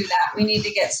need to do that. We need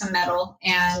to get some metal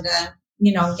and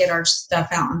get our stuff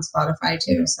out on Spotify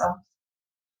too. So,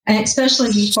 and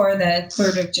especially before the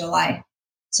 3rd of July.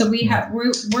 So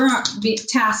we're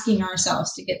tasking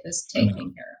ourselves to get this taken care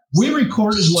of. We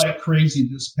recorded like crazy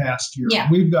this past year. Yeah.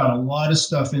 We've got a lot of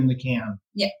stuff in the can.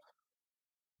 Yeah.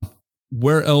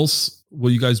 Where else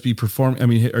will you guys be performing? I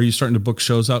mean, are you starting to book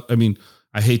shows out? I mean,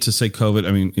 I hate to say COVID.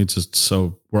 I mean, it's just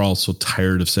we're all so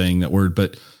tired of saying that word,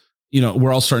 but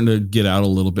we're all starting to get out a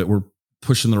little bit. We're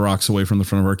pushing the rocks away from the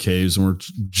front of our caves and we're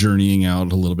journeying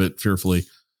out a little bit fearfully.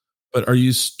 But are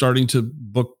you starting to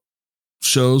book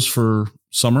shows for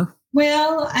summer?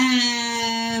 Well,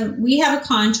 we have a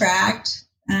contract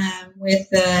with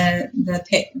the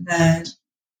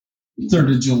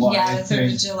 3rd of July. Yeah, the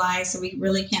 3rd of July. So we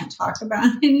really can't talk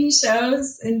about any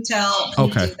shows until we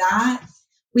do that.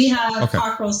 We have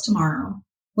Cockerels tomorrow,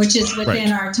 which is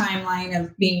within our timeline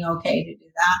of being okay to do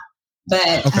that.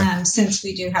 But since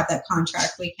we do have that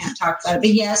contract, we can't talk about it.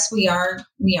 But yes, we are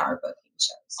booking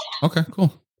shows. Okay,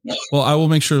 cool. Yep. Well, I will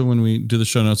make sure when we do the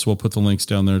show notes, we'll put the links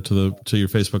down there to your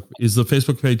Facebook. Is the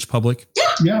Facebook page public?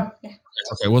 Yeah.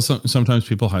 Okay. Well, sometimes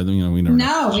people hide them. We never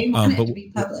know. No, we want it to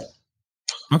be public.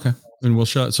 Okay. And we'll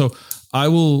show it. So I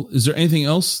will. Is there anything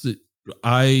else that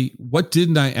what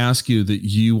didn't I ask you that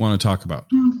you want to talk about?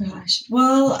 Oh gosh.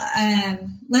 Well,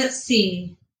 let's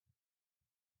see.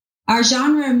 Our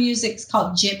genre of music is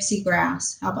called gypsy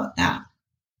grass. How about that?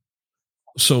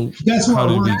 So that's what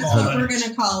we're going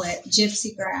to call it,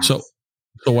 gypsy grass. So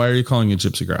why are you calling it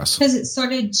gypsy grass? Because it's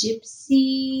sort of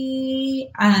gypsy.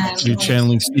 You're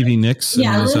channeling Stevie Nicks.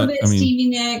 Yeah, a little bit Stevie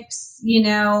Nicks,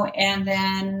 and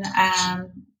then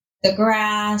the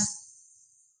grass.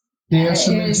 The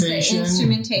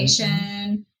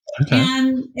instrumentation. Okay.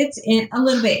 And it's a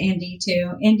little bit indie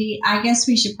too. Indie, I guess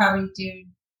we should probably do.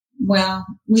 Well,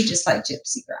 we just like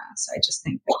gypsy grass. I just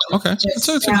think. Okay, it's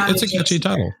a catchy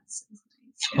title.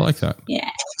 I like that. Yeah.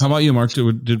 How about you, Mark?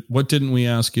 What didn't we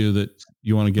ask you that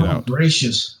you want to get out?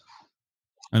 Gracious.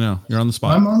 I know you're on the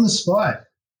spot. I'm on the spot.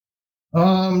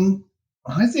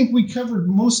 I think we covered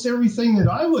most everything that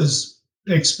I was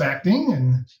expecting,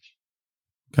 and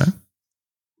okay.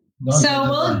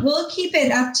 So we'll keep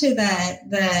it up to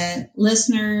the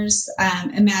listeners'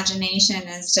 imagination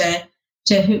as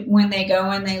to who, when they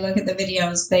go and they look at the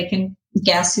videos, they can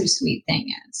guess who Sweet Thing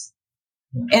is.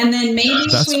 And then maybe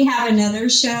if we have another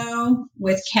show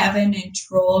with Kevin and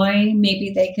Troy,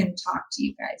 maybe they can talk to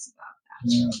you guys about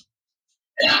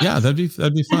that. Yeah, that'd be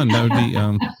fun. That would be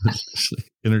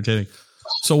entertaining.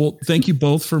 So, well, thank you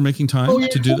both for making time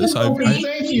to do this.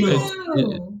 Thank you.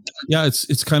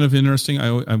 It's kind of interesting.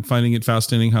 I'm finding it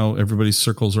fascinating how everybody's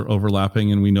circles are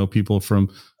overlapping, and we know people from,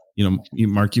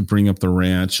 Mark, you bring up the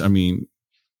ranch. I mean,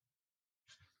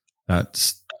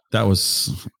 that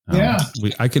was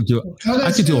I could do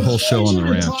a whole show on the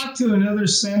ranch. Talk to another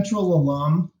Central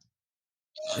alum.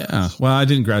 Yeah, well, I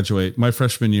didn't graduate. My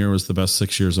freshman year was the best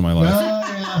 6 years of my life.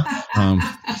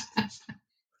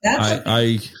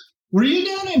 Were you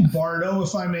down in Bardo,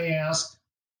 if I may ask?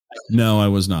 No, I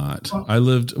was not.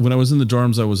 When I was in the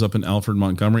dorms, I was up in Alfred,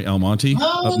 Montgomery, Almonte,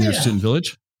 up near Student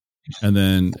Village. And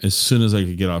then as soon as I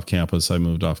could get off campus, I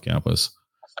moved off campus.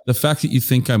 The fact that you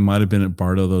think I might have been at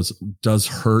Bardo does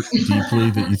hurt deeply,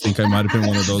 that you think I might have been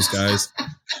one of those guys.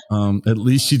 At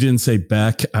least you didn't say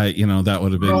Beck. That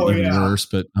would have been even worse.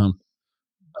 But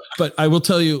I will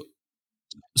tell you,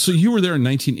 so you were there in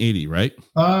 1980, right?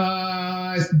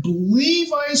 I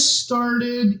believe I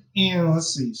started in,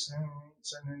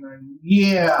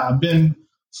 been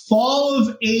fall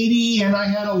of 80, and I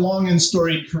had a long and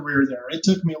storied career there. It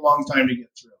took me a long time to get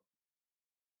through.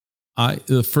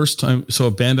 The first time, so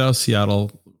a band out of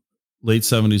Seattle, late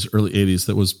 70s, early 80s,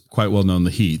 that was quite well known,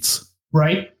 the Heats.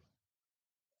 Right.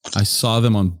 I saw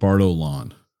them on Bardo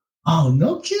Lawn. Oh,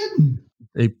 no kidding.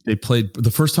 They played,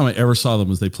 the first time I ever saw them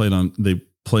was they played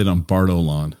on Bardo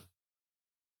Lawn.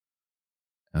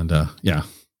 And yeah,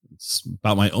 it's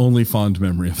about my only fond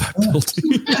memory of that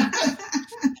building.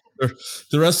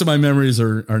 The rest of my memories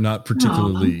are not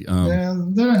particularly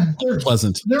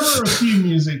pleasant. There were a few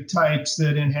music types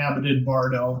that inhabited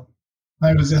Bardo.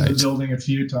 I was in the building a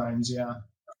few times. Yeah.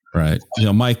 Right. You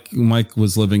know, Mike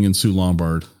was living in Sue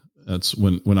Lombard. That's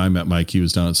when I met Mike. He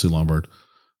was down at Sue Lombard.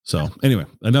 So anyway,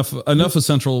 enough of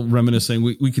Central reminiscing.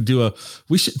 We could do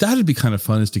that'd be kind of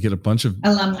fun, is to get a bunch of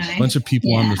alumni,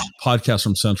 people on this podcast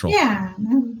from Central. Yeah,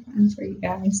 that would be fun for you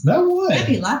guys. That'd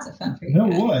be lots of fun for you. That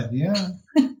would, yeah.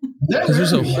 Because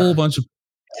there's a whole bunch of,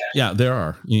 there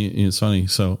are. It's funny.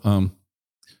 So,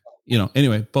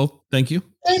 anyway, both thank you.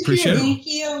 Appreciate it. Thank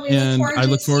you. And I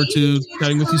look forward to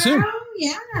chatting with you soon.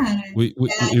 Yeah. We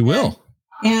will.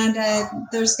 And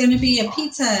there's going to be a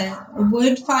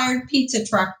wood-fired pizza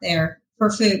truck there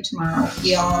for food tomorrow. If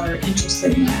y'all are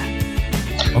interested in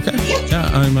that. Okay. Yeah,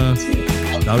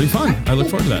 that'll be fun. I look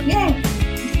forward to that. Yay.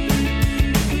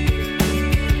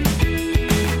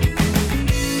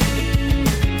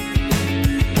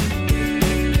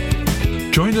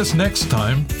 Join us next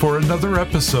time for another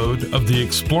episode of the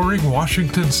Exploring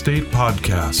Washington State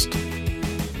podcast.